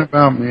talking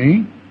about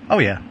me? Oh,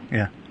 yeah,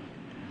 yeah.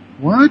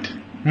 What?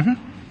 Mm-hmm.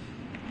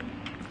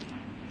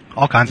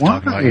 All kinds of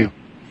talking about you.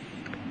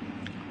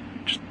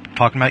 Just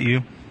talking about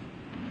you.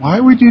 Why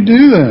would you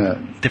do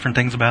that? Different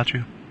things about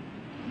you.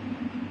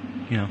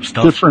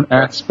 Stuff. Different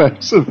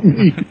aspects of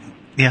me.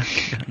 Yeah,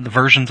 the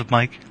versions of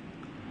Mike.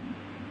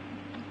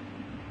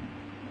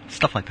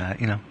 Stuff like that,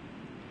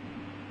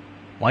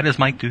 Why does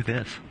Mike do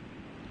this?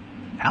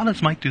 How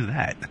does Mike do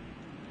that?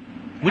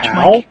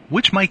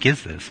 Which Mike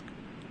is this?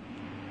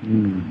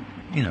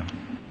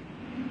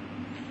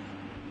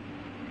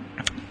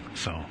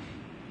 So,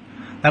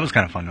 that was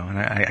kind of fun, though, and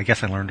I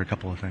guess I learned a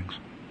couple of things.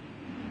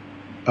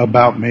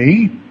 About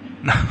me?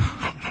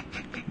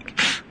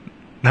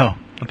 No,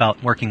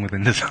 about working with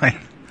InDesign.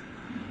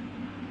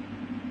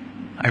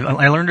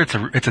 I learned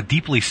it's a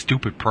deeply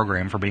stupid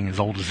program for being as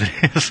old as it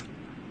is.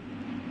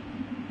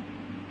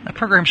 That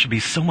program should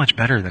be so much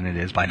better than it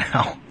is by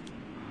now.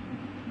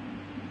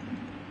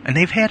 And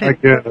they've had it... I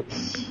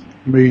guess.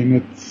 I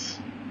mean,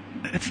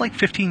 It's like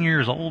 15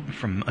 years old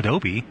from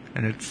Adobe,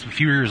 and it's a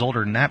few years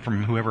older than that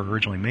from whoever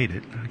originally made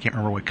it. I can't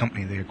remember what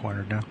company they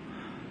acquired now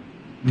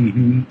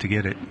to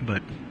get it,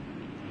 but...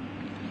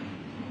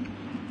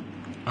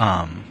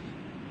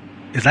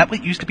 Is that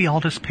what used to be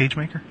Aldus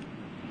PageMaker?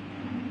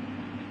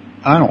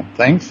 I don't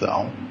think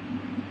so.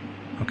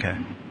 Okay.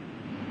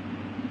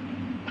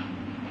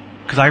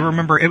 Because I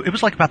remember it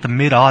was like about the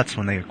mid-aughts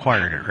when they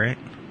acquired it, right?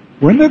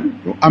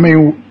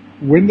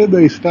 When did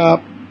they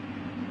stop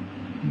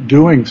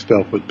doing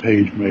stuff with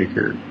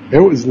PageMaker? It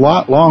was a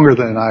lot longer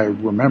than I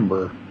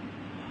remember.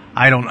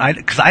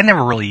 Because I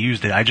never really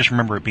used it. I just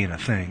remember it being a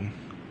thing.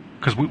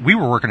 Because we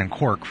were working in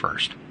Quark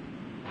first.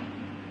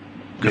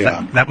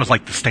 Because that was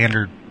like the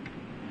standard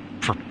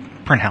for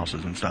print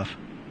houses and stuff.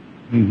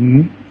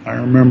 I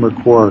remember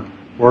Quark.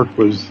 Quark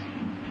was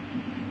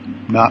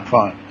Not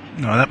fun.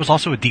 No, that was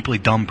also a deeply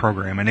dumb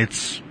program, and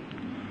its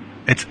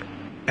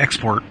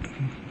export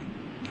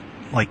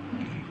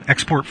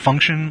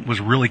function was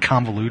really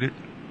convoluted.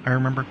 I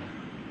remember.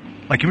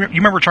 Like, you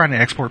remember trying to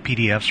export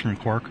PDFs from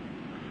Quark?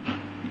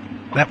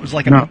 That was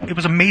like No. it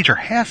was a major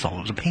hassle.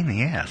 It was a pain in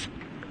the ass.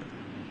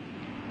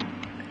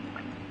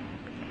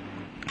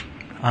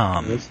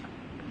 It's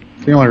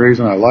the only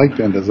reason I liked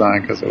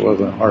InDesign, because it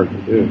wasn't hard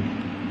to do.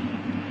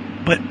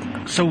 But,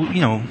 so,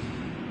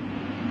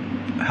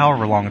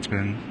 however long it's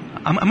been,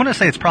 I'm going to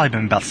say it's probably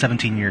been about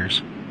 17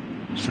 years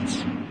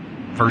since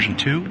version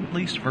 2, at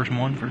least, version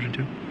 1, version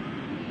 2.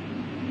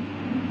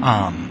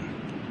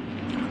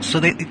 So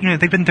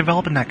they've been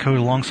developing that code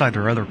alongside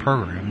their other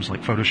programs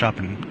like Photoshop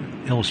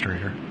and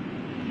Illustrator.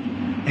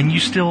 And you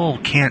still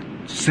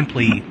can't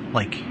simply,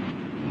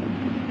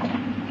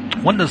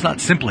 one does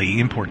not simply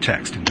import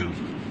text into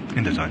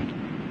InDesign.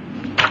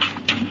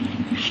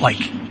 Like,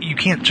 you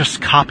can't just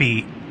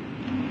copy,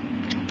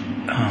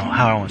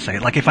 how do I want to say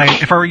it? Like, if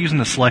I were using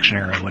the selection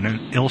arrow in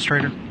an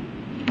Illustrator,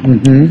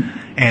 Mm-hmm.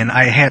 and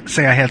I had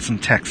some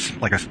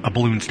text, like a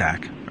balloon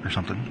stack or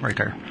something right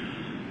there,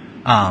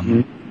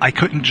 I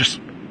couldn't just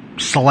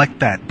select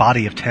that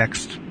body of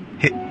text,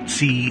 hit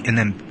C, and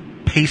then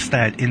paste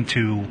that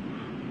into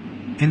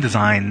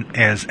InDesign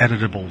as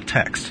editable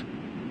text.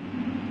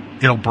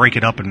 It'll break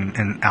it up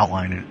and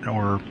outline it,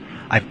 or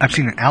I've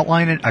seen it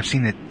outline it. I've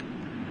seen it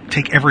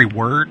take every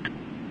word,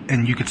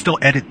 and you could still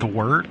edit the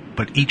word,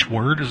 but each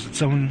word is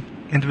its own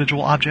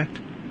individual object.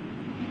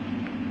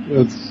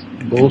 It's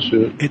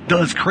bullshit. It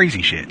does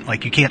crazy shit.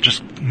 Like, you can't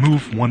just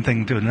move one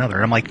thing to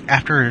another. I'm like,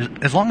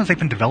 as long as they've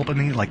been developing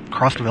these, like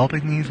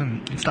cross-developing these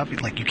and stuff,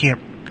 like they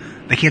can't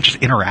just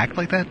interact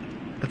like that.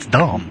 That's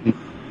dumb.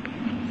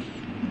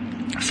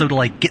 So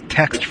to get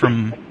text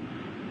from,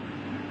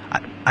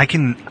 I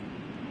can,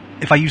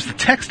 if I use the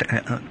text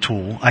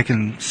tool, I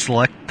can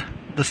select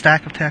the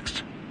stack of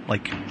text,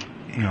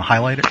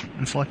 highlight it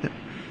and select it.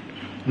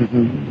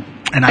 Mm-hmm.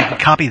 And I can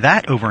copy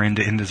that over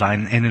into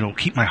InDesign, and it'll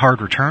keep my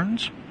hard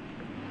returns.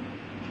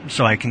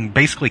 So I can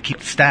basically keep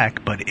the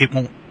stack, but it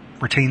won't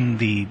retain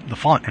the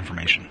font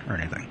information or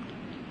anything.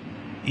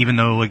 Even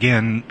though,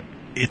 again,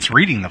 it's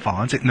reading the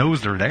fonts, it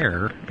knows they're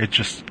there.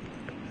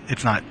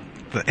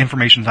 the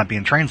information's not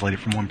being translated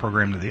from one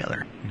program to the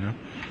other, And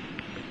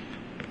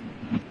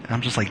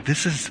I'm just like,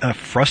 this is a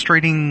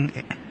frustrating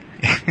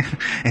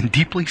and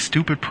deeply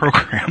stupid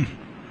program.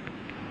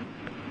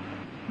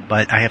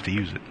 But I have to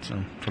use it,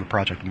 so, for the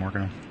project I'm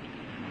working on.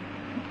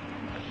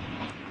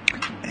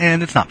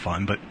 And it's not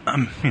fun, but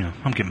I'm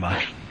getting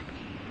by.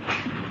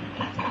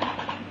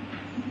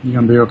 You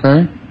gonna be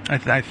okay?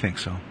 I think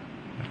so.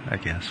 I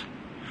guess.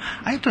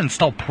 I have to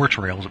install porch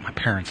rails at my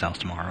parents' house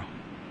tomorrow.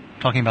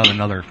 Talking about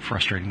another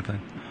frustrating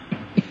thing.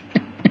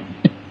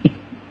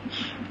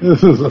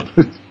 This is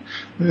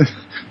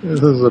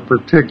a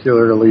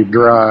particularly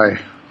dry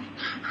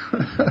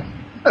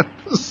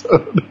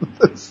episode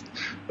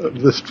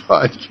of this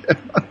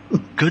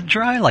podcast. Good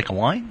dry, like a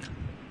wine?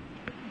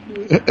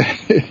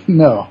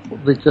 No,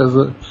 because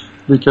of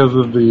the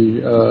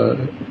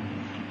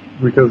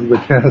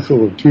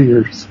Castle of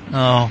Tears.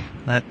 Oh,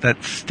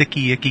 that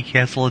sticky, icky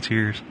Castle of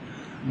Tears.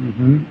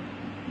 Mm-hmm.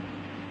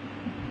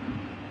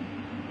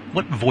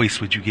 What voice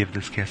would you give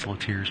this Castle of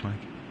Tears, Mike?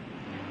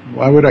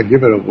 Why would I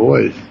give it a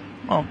voice?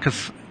 Oh,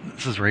 because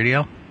this is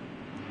radio.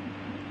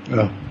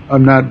 Oh,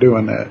 I'm not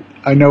doing that.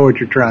 I know what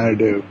you're trying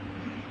to do.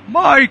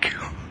 Mike!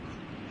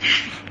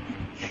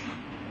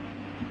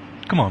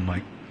 Come on,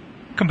 Mike.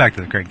 Come back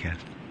to the Crankcast.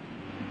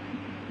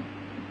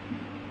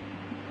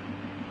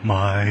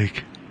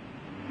 Mike.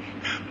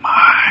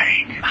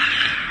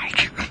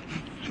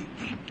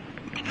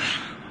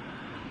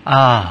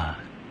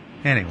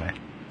 Anyway.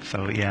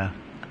 So, yeah.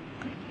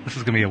 This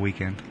is going to be a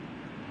weekend.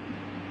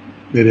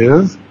 It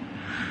is?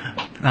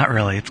 Not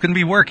really. It's going to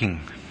be working.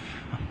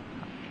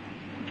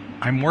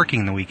 I'm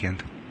working the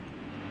weekend.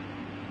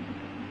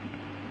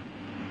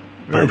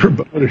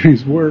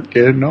 Everybody's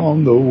working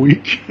on the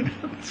weekend.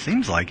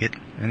 Seems like it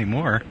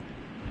anymore.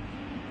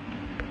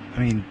 I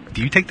mean,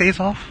 do you take days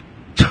off?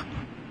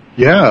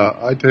 Yeah,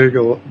 I take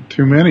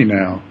too many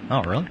now.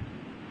 Oh, really?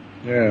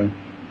 Yeah.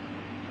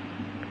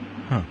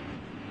 Huh.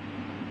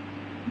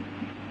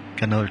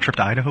 Got another trip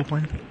to Idaho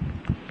planned?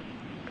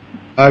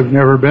 I've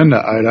never been to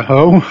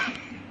Idaho.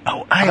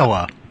 Oh,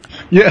 Iowa.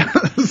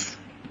 Yes.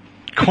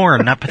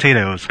 Corn, not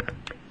potatoes.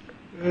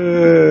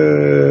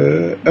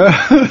 I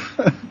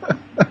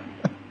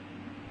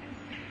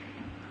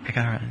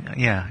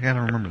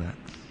gotta remember that.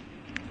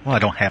 Well, I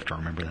don't have to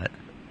remember that.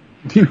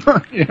 You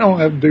don't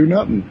have to do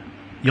nothing.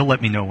 You'll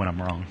let me know when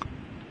I'm wrong.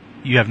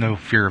 You have no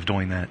fear of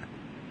doing that.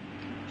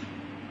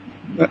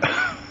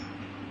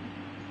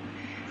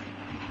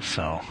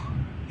 So,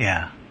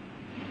 yeah.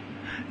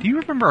 Do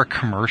you remember a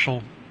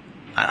commercial?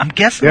 I'm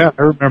guessing. Yeah,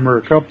 I remember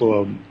a couple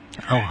of them.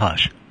 Oh,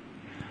 hush.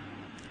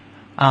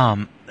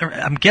 I'm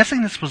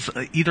guessing this was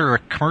either a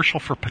commercial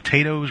for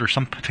potatoes or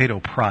some potato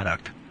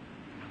product.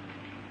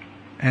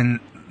 And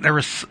there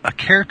was a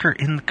character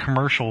in the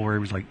commercial where he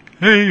was like,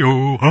 "Hey,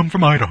 yo, I'm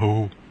from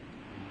Idaho."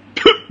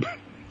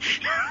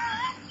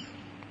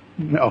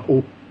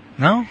 No.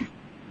 No?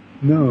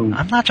 No.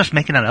 I'm not just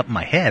making it up in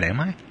my head, am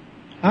I?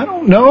 I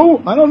don't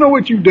know. I don't know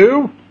what you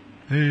do.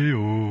 Hey,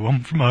 oh,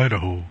 I'm from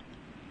Idaho.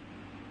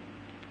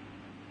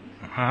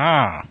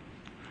 Ah.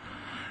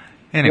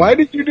 Anyway. Why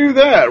did you do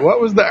that? What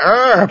was the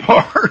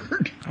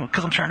part?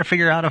 Because I'm trying to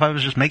figure out if I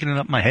was just making it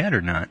up in my head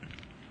or not.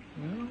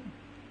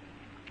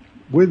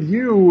 With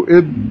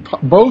you,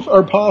 both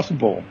are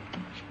possible.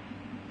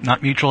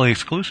 Not mutually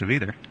exclusive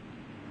either.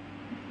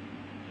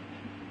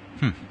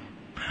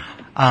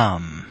 How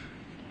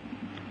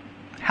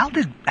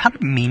did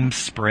memes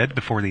spread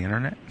before the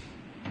internet?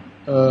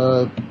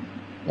 I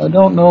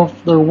don't know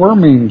if there were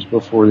memes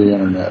before the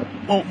internet.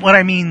 Well, what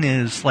I mean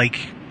is like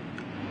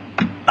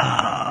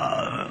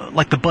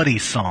the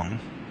Buddies song,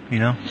 you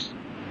know?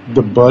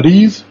 The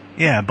Buddies?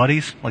 Yeah,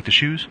 Buddies, like the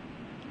shoes.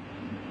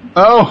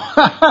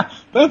 Oh,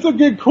 that's a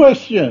good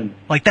question.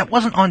 Like that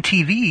wasn't on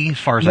TV as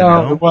far as I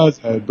No, know. it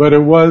wasn't, but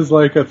it was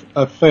like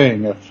a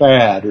thing, a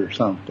fad or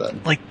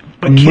something. Like, A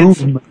but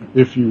kids, movement,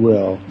 if you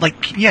will.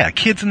 like, yeah,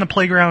 kids in the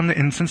playground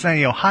in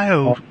Cincinnati,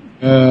 Ohio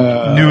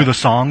knew the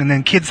song, and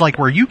then kids like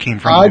where you came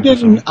from.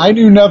 I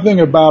knew nothing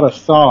about a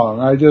song.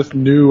 I just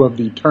knew of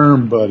the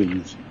term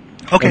buddies.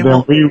 Okay,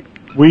 and then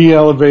we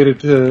elevated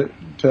to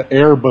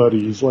air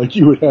buddies, like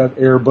you would have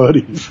air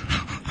buddies.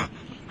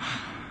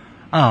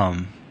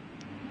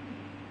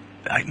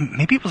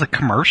 Maybe it was a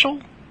commercial?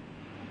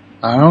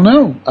 I don't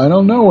know. I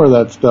don't know where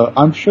that stuff.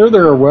 I'm sure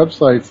there are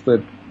websites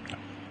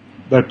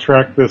that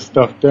track this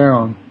stuff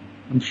down.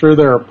 I'm sure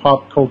there are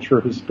pop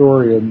culture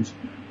historians.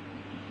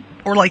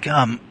 Or like,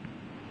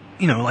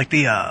 like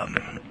the,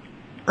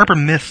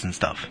 urban myths and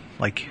stuff.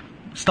 Like,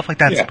 stuff like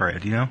that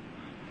spread, you know?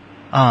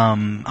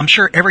 I'm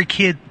sure every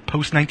kid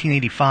post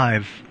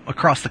 1985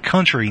 across the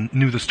country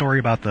knew the story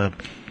about the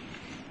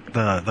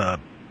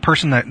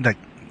person that,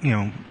 you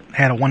know,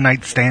 had a one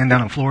night stand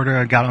down in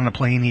Florida, got on a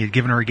plane, he had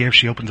given her a gift,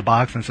 she opens a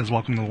box and says,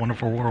 "Welcome to the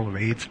wonderful world of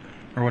AIDS,"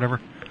 or whatever.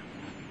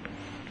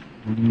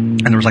 And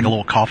there was like a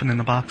little coffin in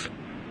the box.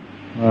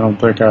 I don't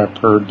think I've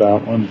heard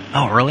that one.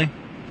 Oh, really?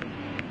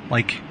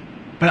 Like,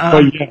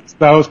 but yes,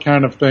 those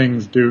kind of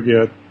things do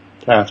get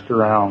passed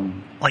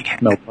around. Like,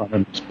 no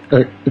pun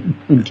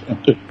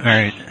intended.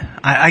 Alright.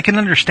 I can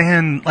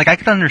understand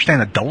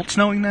adults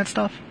knowing that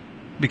stuff,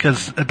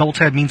 because adults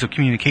had means of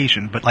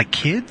communication, but like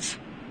kids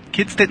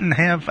didn't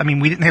have,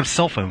 we didn't have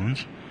cell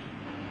phones.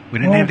 We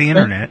didn't have the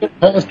internet. Get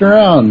passed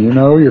around, you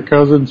know, your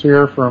cousins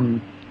here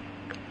from,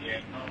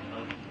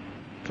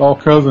 it's all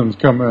cousins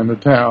coming into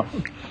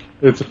town.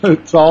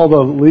 It's all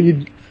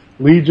the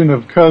legion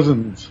of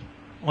cousins.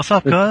 What's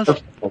up,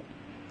 cuz?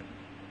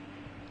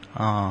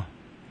 I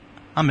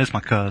miss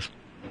my cuz.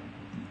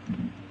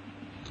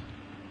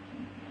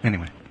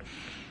 Anyway.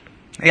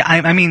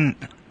 Yeah,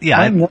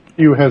 My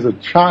nephew has a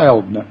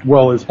child,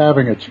 is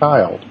having a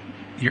child.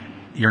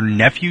 Your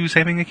nephew's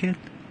having a kid?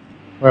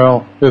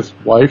 Well, his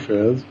wife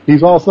is.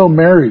 He's also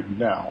married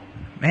now.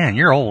 Man,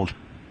 you're old.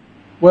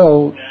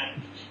 Well,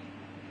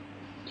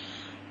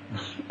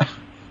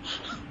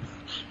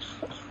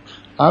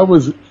 I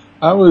was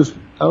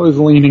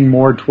leaning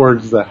more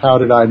towards the how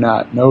did I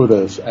not know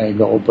this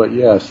angle, but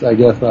yes, I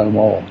guess I'm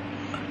old.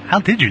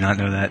 How did you not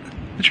know that?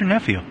 It's your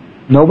nephew.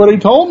 Nobody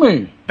told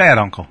me. Bad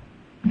uncle.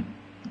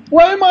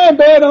 Why am I a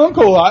bad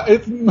uncle?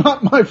 It's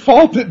not my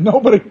fault that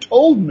nobody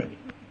told me.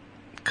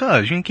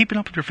 'Cause you ain't keeping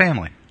up with your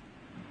family.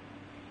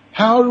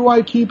 How do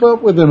I keep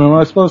up with them? Am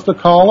I supposed to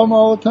call them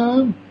all the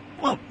time?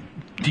 Well,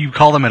 do you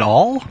call them at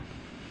all?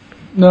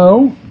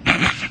 No.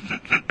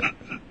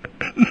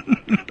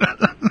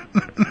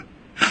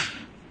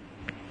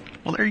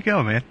 Well, there you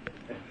go, man.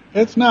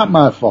 It's not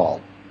my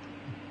fault.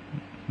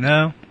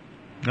 No.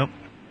 Nope.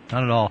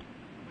 Not at all.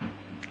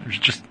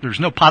 There's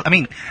no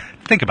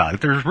think about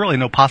it. There's really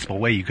no possible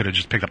way you could have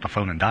just picked up the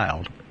phone and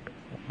dialed.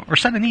 Or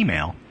sent an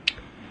email.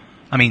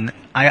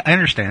 I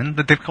understand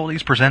the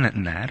difficulties presented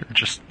in that are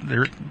just,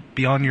 they're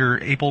beyond your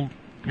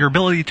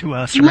ability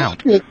to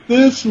surmount. Look at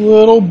this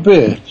little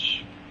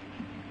bitch.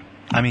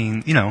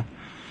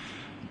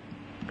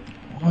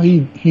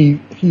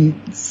 He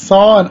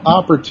saw an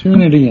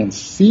opportunity and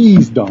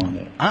seized on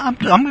it.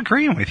 I'm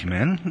agreeing with you,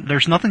 man.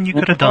 There's nothing you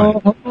could have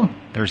done.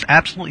 There's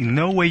absolutely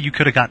no way you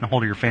could have gotten a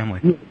hold of your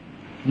family.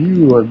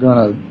 You are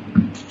gonna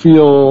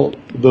feel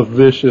the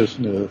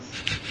viciousness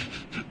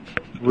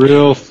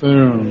real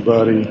soon,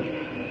 buddy.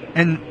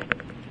 And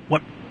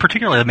what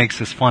particularly makes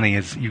this funny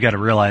is you got to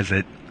realize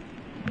that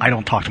I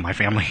don't talk to my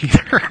family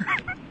either.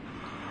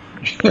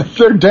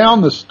 They're down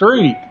the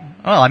street.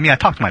 Well, I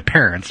talk to my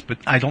parents, but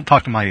I don't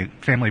talk to my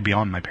family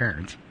beyond my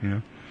parents, you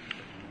know.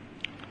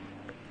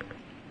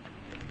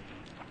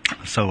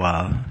 So,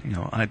 I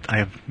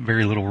have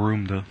very little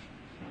room to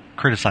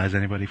criticize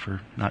anybody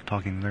for not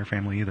talking to their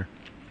family either.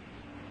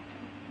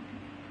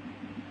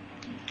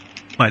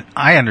 But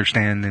I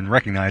understand and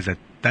recognize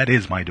that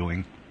is my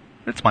doing.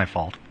 It's my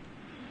fault.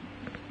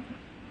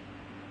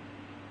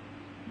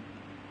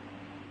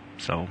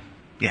 So,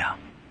 yeah.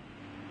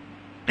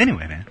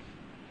 Anyway, man.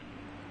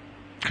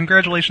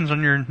 Congratulations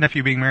on your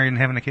nephew being married and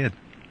having a kid.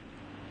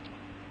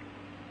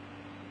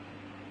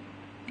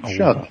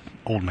 Shut up.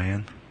 Old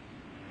man.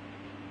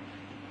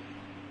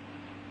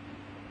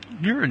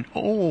 You're an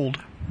old.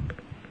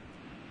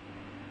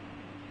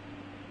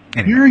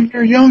 Anyway, You're a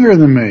year younger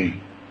than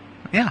me.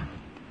 yeah.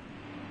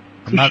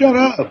 So shut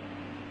up.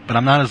 But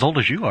I'm not as old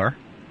as you are.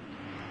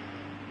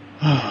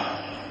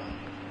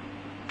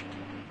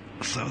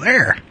 So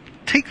there.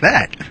 Take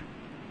that.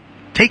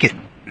 Take it.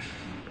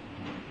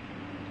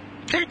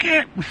 Take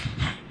it.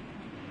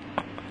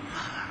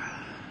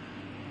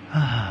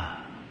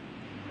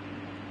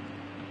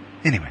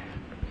 Anyway.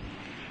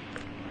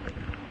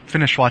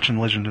 Finished watching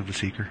Legend of the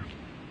Seeker.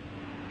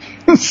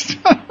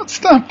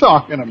 Stop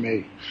talking to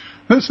me.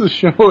 This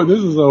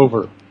is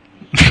over.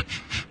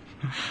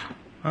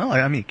 Well,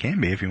 I mean, it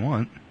can be if you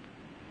want.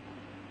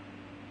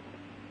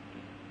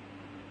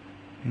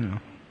 You know.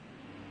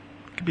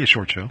 It could be a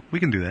short show. We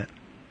can do that.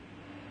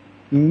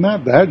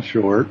 Not that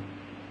short.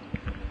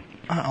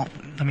 I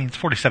mean, it's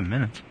 47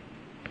 minutes.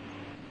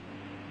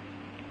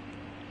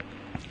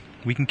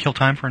 We can kill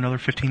time for another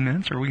 15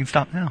 minutes, or we can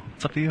stop now.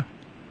 It's up to you.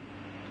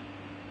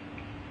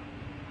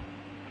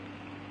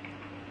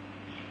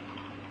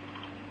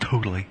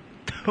 Totally.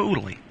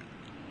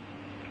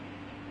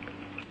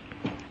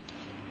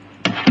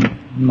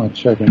 I'm gonna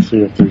check and see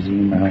if there's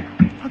email,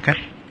 Okay.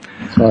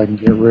 so I can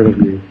get rid of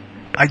you.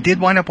 I did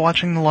wind up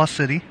watching The Lost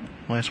City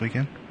last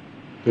weekend.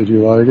 Did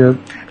you like it?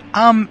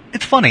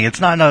 It's funny.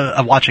 It's not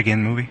a watch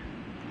again movie.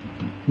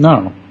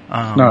 No.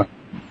 No.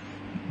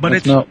 But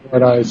That's it's not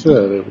what I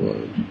said it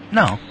was.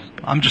 no.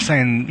 I'm just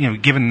saying, you know,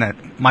 given that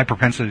my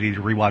propensity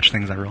to rewatch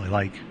things I really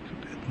like,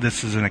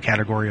 this is in a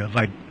category of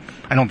I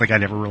don't think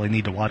I'd ever really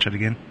need to watch it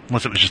again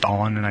unless it was just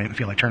on and I didn't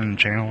feel like turning the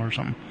channel or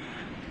something.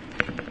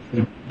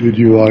 Did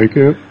you like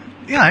it?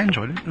 Yeah, I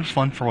enjoyed it. It was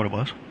fun for what it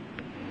was.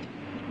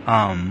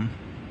 I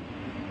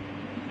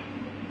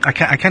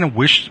kind of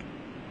wish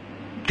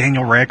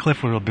Daniel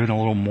Radcliffe would have been a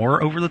little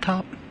more over the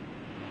top.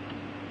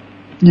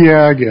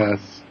 Yeah, I guess.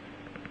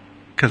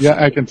 Cause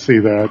Yeah, I can see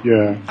that,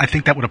 yeah. I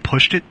think that would have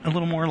pushed it a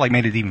little more, like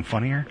made it even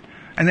funnier.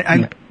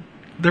 And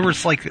there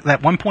was like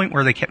that one point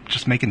where they kept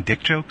just making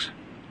dick jokes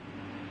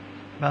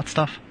about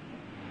stuff.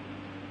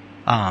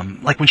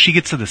 Like when she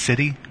gets to the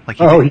city, like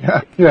Oh,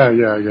 yeah,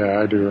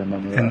 I do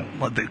remember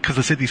that. Because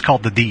the city's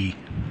called the D,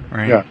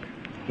 right?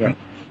 Yeah.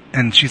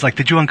 And she's like,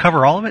 "Did you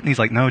uncover all of it?" And he's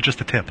like, "No, just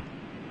a tip."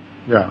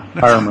 Yeah,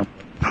 I remember.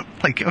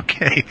 Like,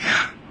 okay,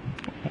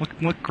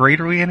 what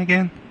grade are we in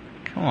again?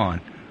 Come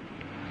on.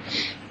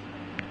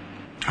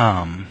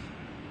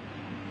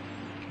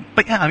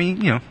 But yeah, I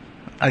mean, you know,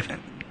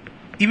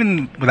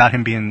 even without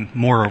him being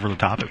more over the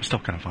top, it was still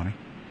kind of funny.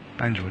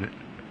 I enjoyed it.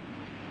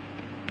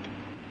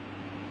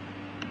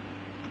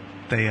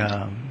 They,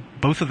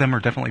 both of them are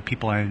definitely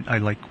people I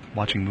like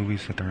watching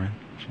movies that they're in.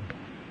 So.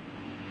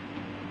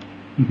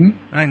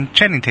 Mm-hmm. And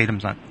Channing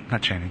Tatum's not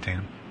Channing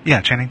Tatum.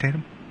 Yeah, Channing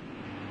Tatum.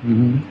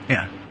 Mm-hmm.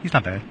 Yeah, he's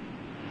not bad.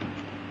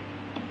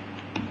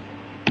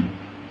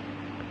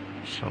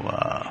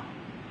 So,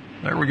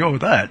 there we go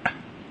with that.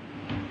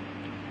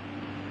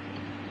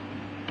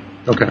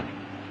 Okay.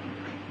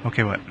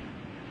 Okay, what?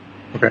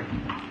 Okay.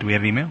 Do we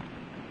have email?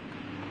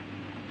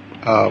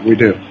 We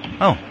do.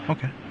 Oh,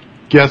 okay.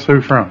 Guess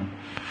who from?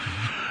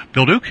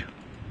 Bill Duke?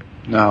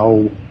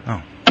 No.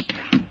 Oh.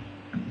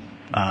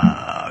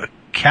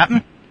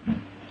 Captain?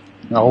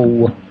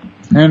 No.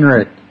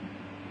 Henrik.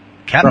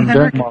 Captain From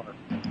Henrik? Denmark.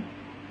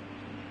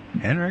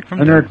 Henrik from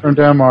Henrik from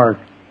Denmark.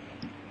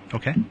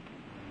 Okay.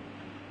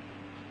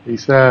 He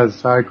says,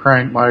 "Hi,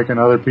 Crank Mike and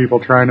other people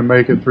trying to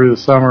make it through the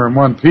summer in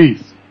one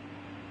piece."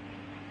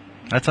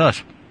 That's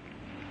us.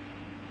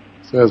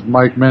 Says,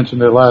 "Mike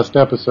mentioned it last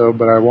episode,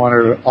 but I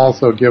wanted to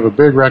also give a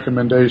big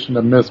recommendation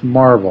to Miss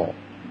Marvel.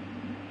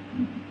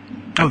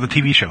 Oh, the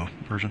TV show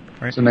version,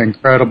 right? It's an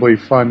incredibly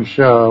fun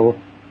show,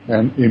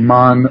 and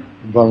Iman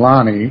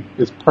Vellani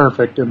is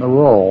perfect in the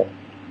role.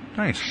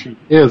 Nice. She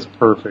is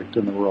perfect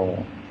in the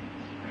role.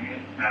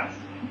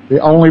 The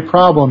only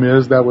problem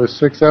is that with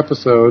 6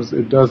 episodes,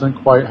 it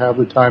doesn't quite have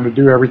the time to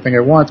do everything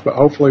at once, but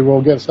hopefully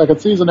we'll get a second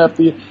season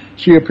after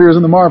she appears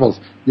in the Marvels."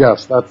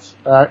 Yes,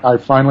 I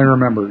finally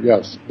remember.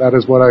 Yes, that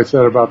is what I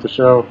said about the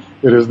show.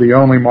 It is the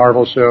only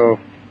Marvel show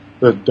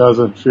that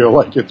doesn't feel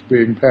like it's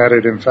being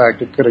padded. In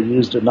fact, it could have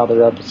used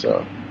another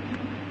episode.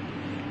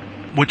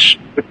 Which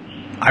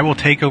I will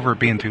take over it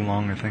being too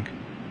long, I think.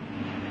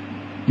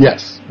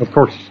 Yes, of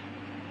course.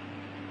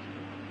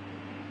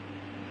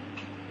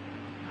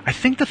 I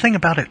think the thing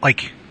about it,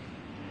 like,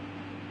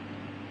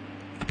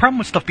 the problem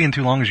with stuff being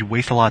too long is you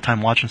waste a lot of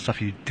time watching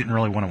stuff you didn't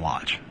really want to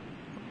watch.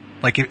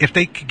 Like, if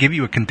they could give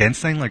you a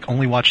condensed thing, like,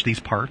 only watch these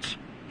parts,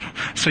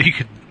 so you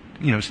could,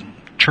 you know,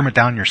 trim it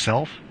down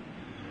yourself,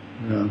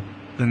 Yeah.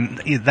 then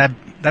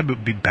that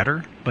would be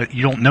better, but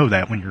you don't know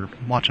that when you're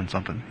watching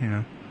something, you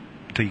know,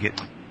 until you get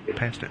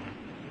past it.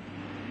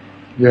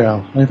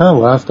 Yeah, I thought the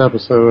last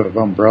episode of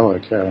Umbrella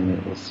Academy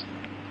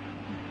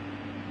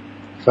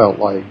felt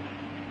like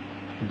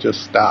it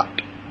just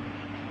stopped.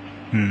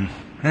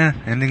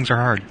 Endings are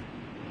hard.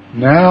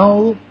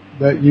 Now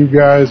that you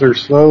guys are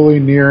slowly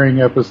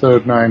nearing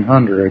episode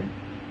 900,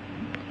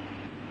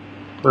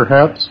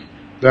 perhaps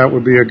that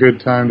would be a good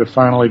time to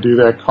finally do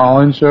that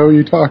call-in show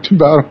you talked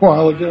about a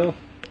while ago.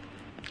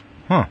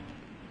 Huh.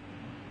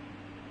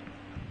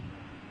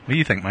 What do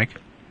you think, Mike?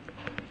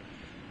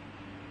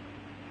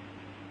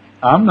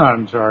 I'm not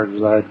in charge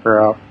of that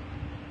crap.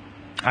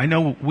 I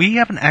know we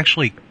haven't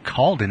actually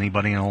called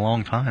anybody in a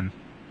long time.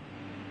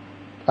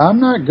 I'm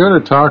not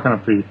good at talking to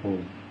people.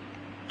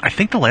 I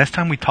think the last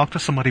time we talked to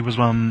somebody was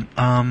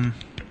God,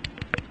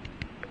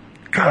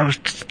 it was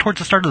towards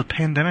the start of the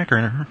pandemic,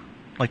 or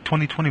like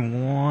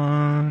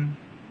 2021.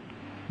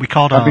 We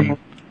called I mean,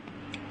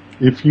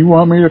 if you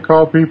want me to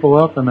call people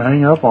up and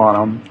hang up on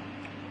them,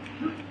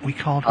 we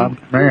called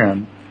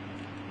man.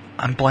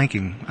 I'm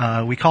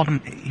blanking. We called him.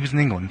 He was in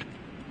England.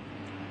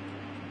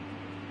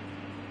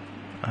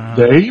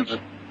 Dave?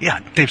 Yeah,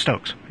 Dave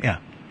Stokes. Yeah.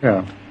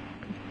 Yeah.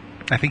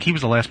 I think he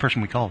was the last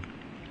person we called.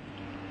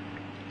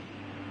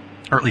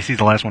 Or at least he's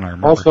the last one I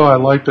remember. Also, I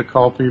like to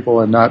call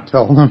people and not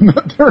tell them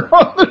that they're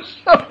on the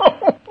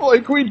show,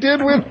 like we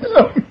did with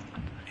him.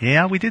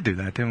 Yeah, we did do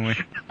that, didn't we?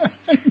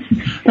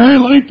 I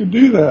like to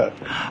do that.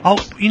 Oh,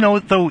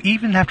 though,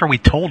 even after we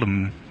told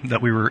him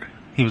that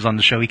he was on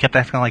the show, he kept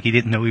acting like he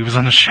didn't know he was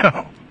on the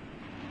show.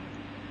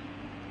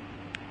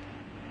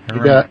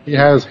 He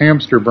has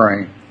hamster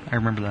brain. I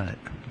remember that.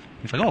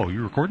 He's like, "Oh,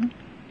 you recording?"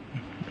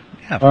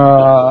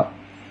 Yeah.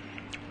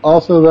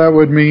 Also, that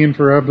would mean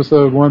for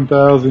episode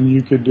 1000,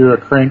 you could do a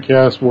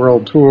Crankcast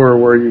World Tour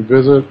where you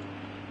visit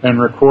and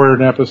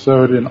record an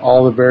episode in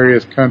all the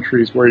various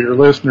countries where your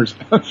listeners...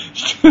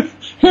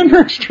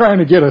 Henrik's trying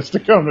to get us to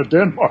come to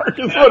Denmark,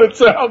 is what it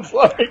sounds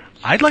like.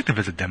 I'd like to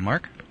visit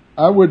Denmark.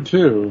 I would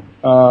too.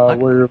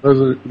 Where your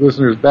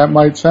listeners... That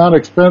might sound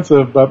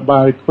expensive, but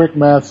my quick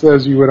math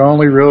says you would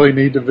only really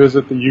need to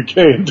visit the UK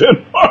and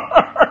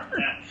Denmark.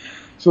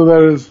 So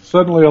that is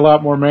suddenly a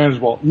lot more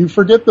manageable. You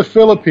forget the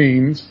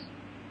Philippines...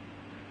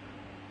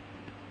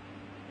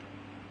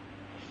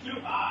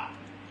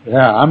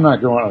 Yeah, I'm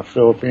not going to the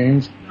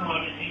Philippines. No,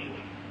 I'm in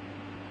England.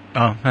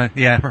 Oh,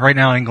 yeah, right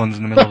now England's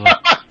in the middle of it.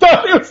 I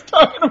thought he was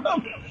talking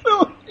about the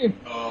Philippines.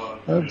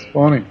 That's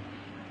funny.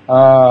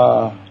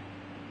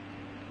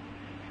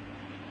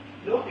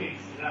 Philippines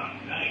sound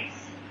nice.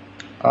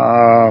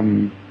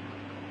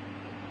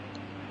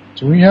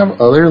 Do we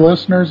have other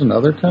listeners in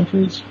other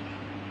countries?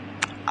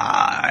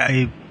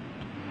 I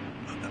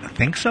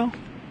think so.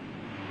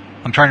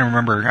 I'm trying to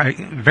remember.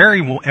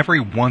 Every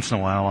once in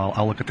a while,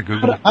 I'll look at the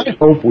Google. I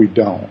hope we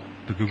don't.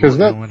 The Google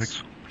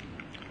Analytics.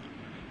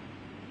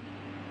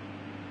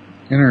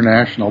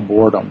 International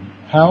boredom.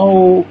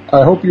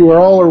 I hope you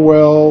all are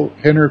well.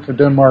 Henrik to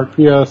Denmark.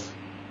 P.S.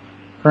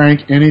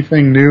 Crank,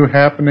 anything new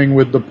happening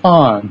with the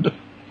pond?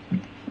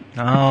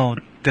 Oh,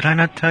 did I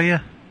not tell you?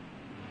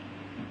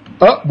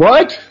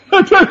 What?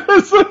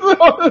 This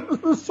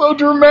is so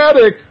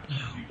dramatic.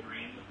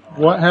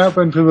 What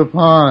happened to the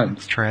pond?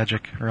 It's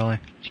tragic, really.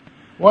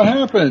 What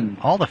happened?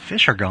 All the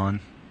fish are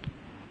gone.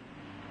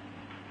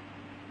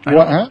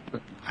 What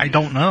happened? I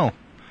don't know.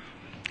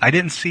 I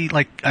didn't see,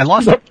 I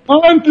lost... The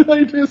pond,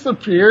 they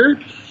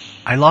disappeared?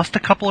 I lost a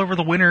couple over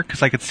the winter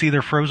because I could see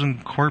their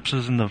frozen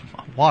corpses in the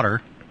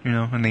water,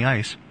 in the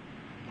ice.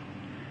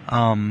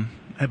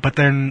 But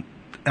then,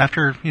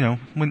 after,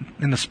 when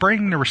in the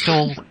spring, there were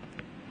still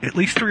at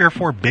least 3 or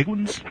 4 big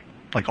ones,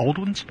 like old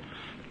ones.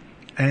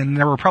 And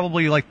there were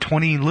probably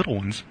 20 little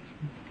ones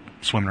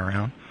swimming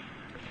around.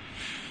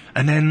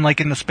 And then,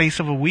 in the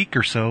space of a week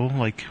or so,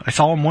 I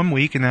saw them 1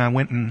 week, and then I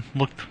went and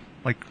looked,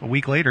 a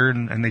week later,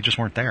 and they just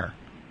weren't there.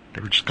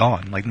 They were just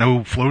gone.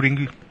 No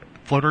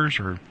floaters,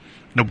 or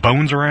no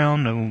bones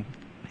around, no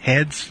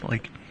heads, There were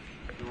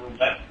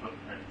wet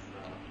footprints,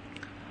 though.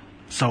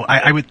 So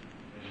I would,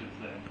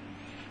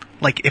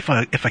 I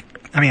should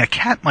say. a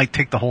cat might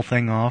take the whole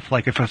thing off.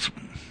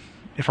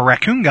 If a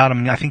raccoon got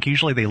them, I think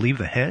usually they leave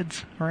the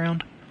heads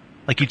around.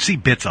 You'd see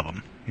bits of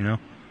them,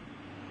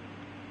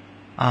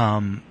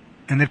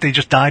 And if they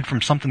just died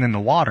from something in the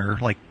water,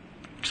 like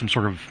some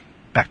sort of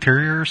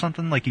bacteria or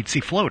something, you'd see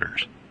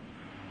floaters.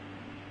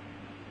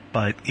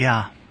 But,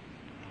 yeah.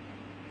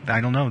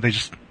 I don't know. They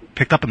just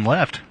picked up and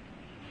left.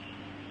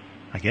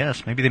 I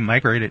guess. Maybe they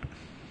migrated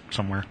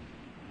somewhere.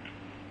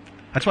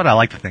 That's what I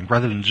like to think.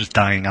 Rather than just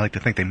dying, I like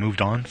to think they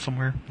moved on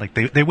somewhere.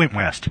 They went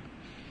west.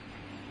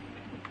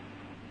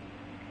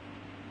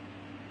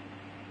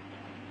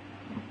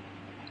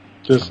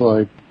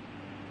 Dislike.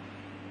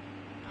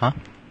 Huh?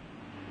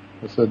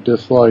 I said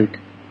dislike.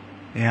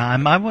 Yeah,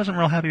 I wasn't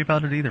real happy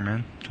about it either,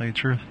 man. To tell you the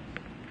truth.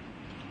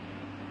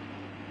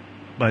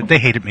 But they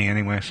hated me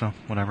anyway, so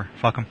whatever.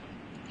 Fuck them.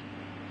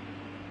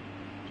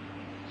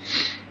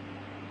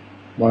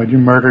 Why'd you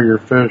murder your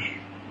fish?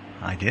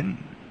 I didn't.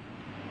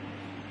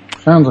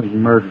 Sounds like you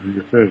murdered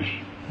your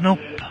fish. Nope.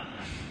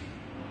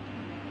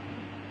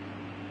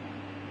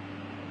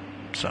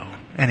 So,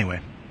 anyway.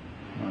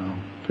 Wow.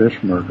 Fish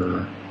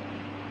murderer.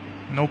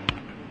 Nope.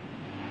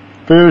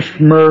 Fish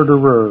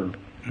murderer.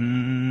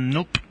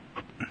 Nope.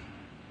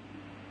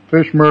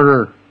 Fish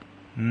murder.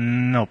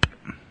 Nope.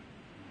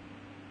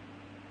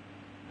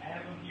 I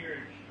have them here in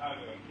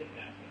Chicago.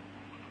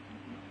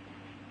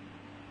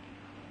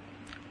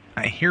 I kidnapped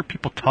I hear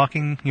people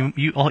talking.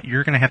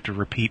 You're going to have to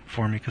repeat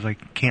for me because I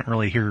can't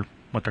really hear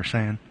what they're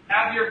saying.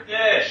 Have your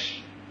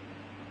fish.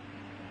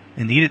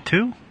 And eat it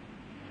too?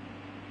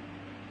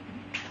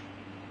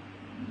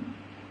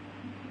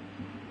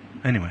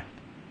 Anyway.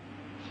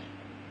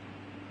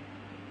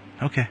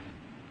 Okay.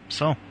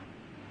 So.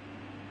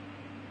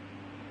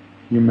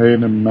 You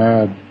made him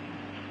mad.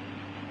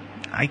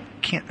 I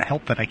can't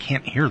help that I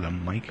can't hear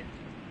them, Mike.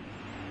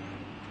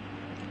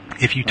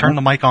 If you turn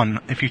the mic on,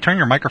 if you turn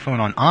your microphone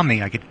on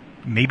Omni, I could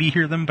maybe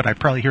hear them, but I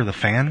probably hear the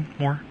fan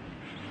more.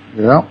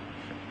 Yeah.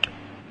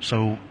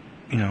 So,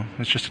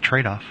 it's just a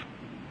trade-off.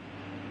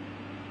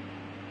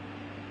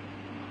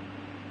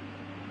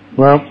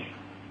 Well,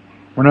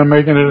 we're not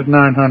making it at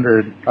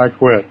 900. I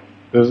quit.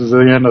 This is the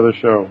end of the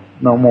show.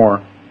 No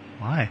more.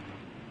 Why?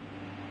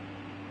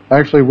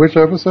 Actually, which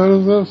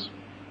episode is this?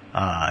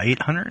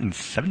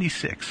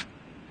 876.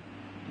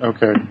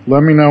 Okay.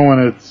 Let me know when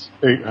it's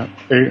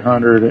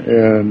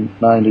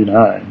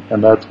 899,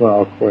 and that's when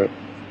I'll quit.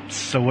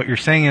 So what you're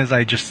saying is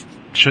I just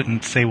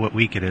shouldn't say what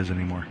week it is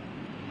anymore.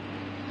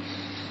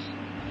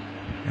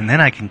 And then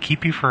I can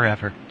keep you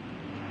forever.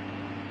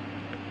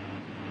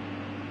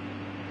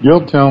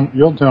 You'll tell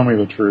me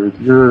the truth.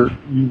 You're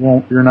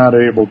not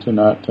able to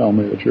not tell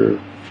me the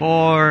truth.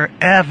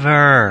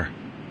 Forever.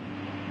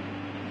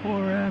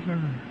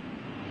 Forever.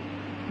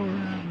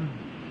 Forever.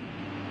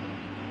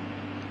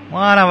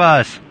 One of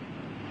us.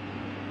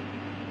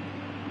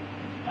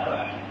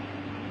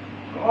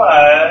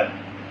 What?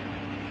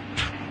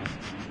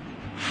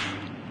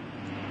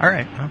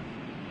 Alright, well,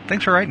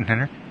 thanks for writing,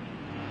 Henry.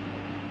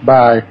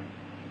 Bye.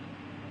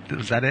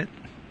 Was that it?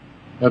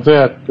 That's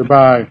it.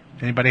 Goodbye.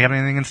 Anybody have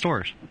anything in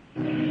stores?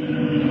 I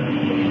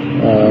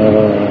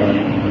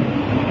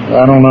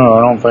don't know.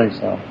 I don't think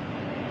so.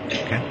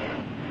 Okay.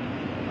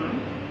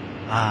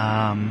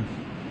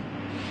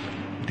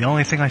 The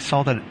only thing I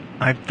saw that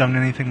I've done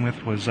anything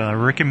with was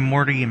Rick and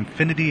Morty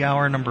Infinity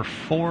Hour number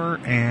 4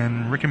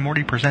 and Rick and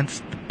Morty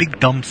Presents The Big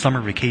Dumb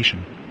Summer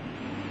Vacation.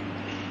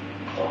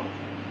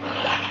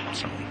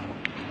 So,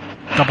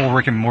 double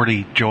Rick and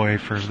Morty joy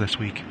for this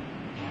week.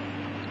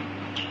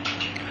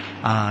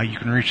 You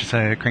can reach us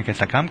at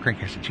crankcast.com,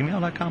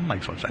 crankcast@gmail.com.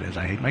 Mike's website is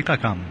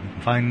IHateMike.com. You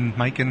can find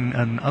Mike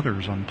and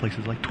others on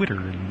places like Twitter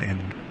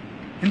and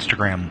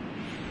Instagram.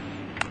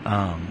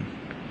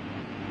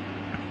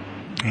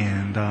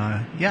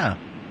 Yeah.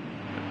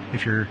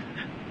 If you're,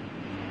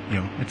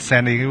 it's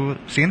San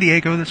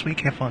Diego this week,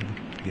 have fun,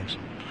 I guess.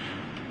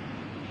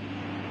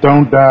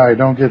 Don't die.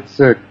 Don't get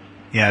sick.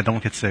 Yeah,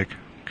 don't get sick,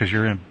 because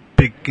you're in a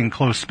big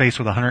enclosed space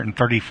with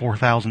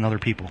 134,000 other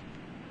people.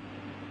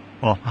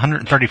 Well,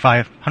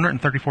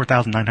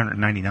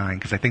 134,999,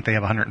 because I think they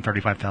have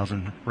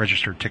 135,000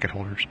 registered ticket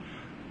holders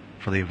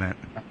for the event.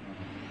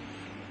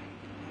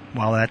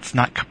 While that's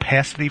not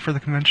capacity for the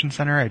convention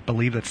center, I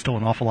believe that's still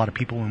an awful lot of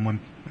people in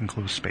one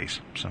enclosed space.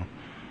 So,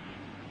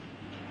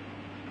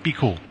 be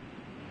cool.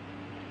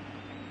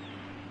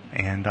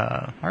 And,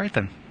 alright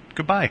then.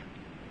 Goodbye.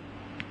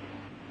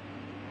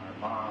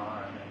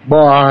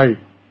 Bye.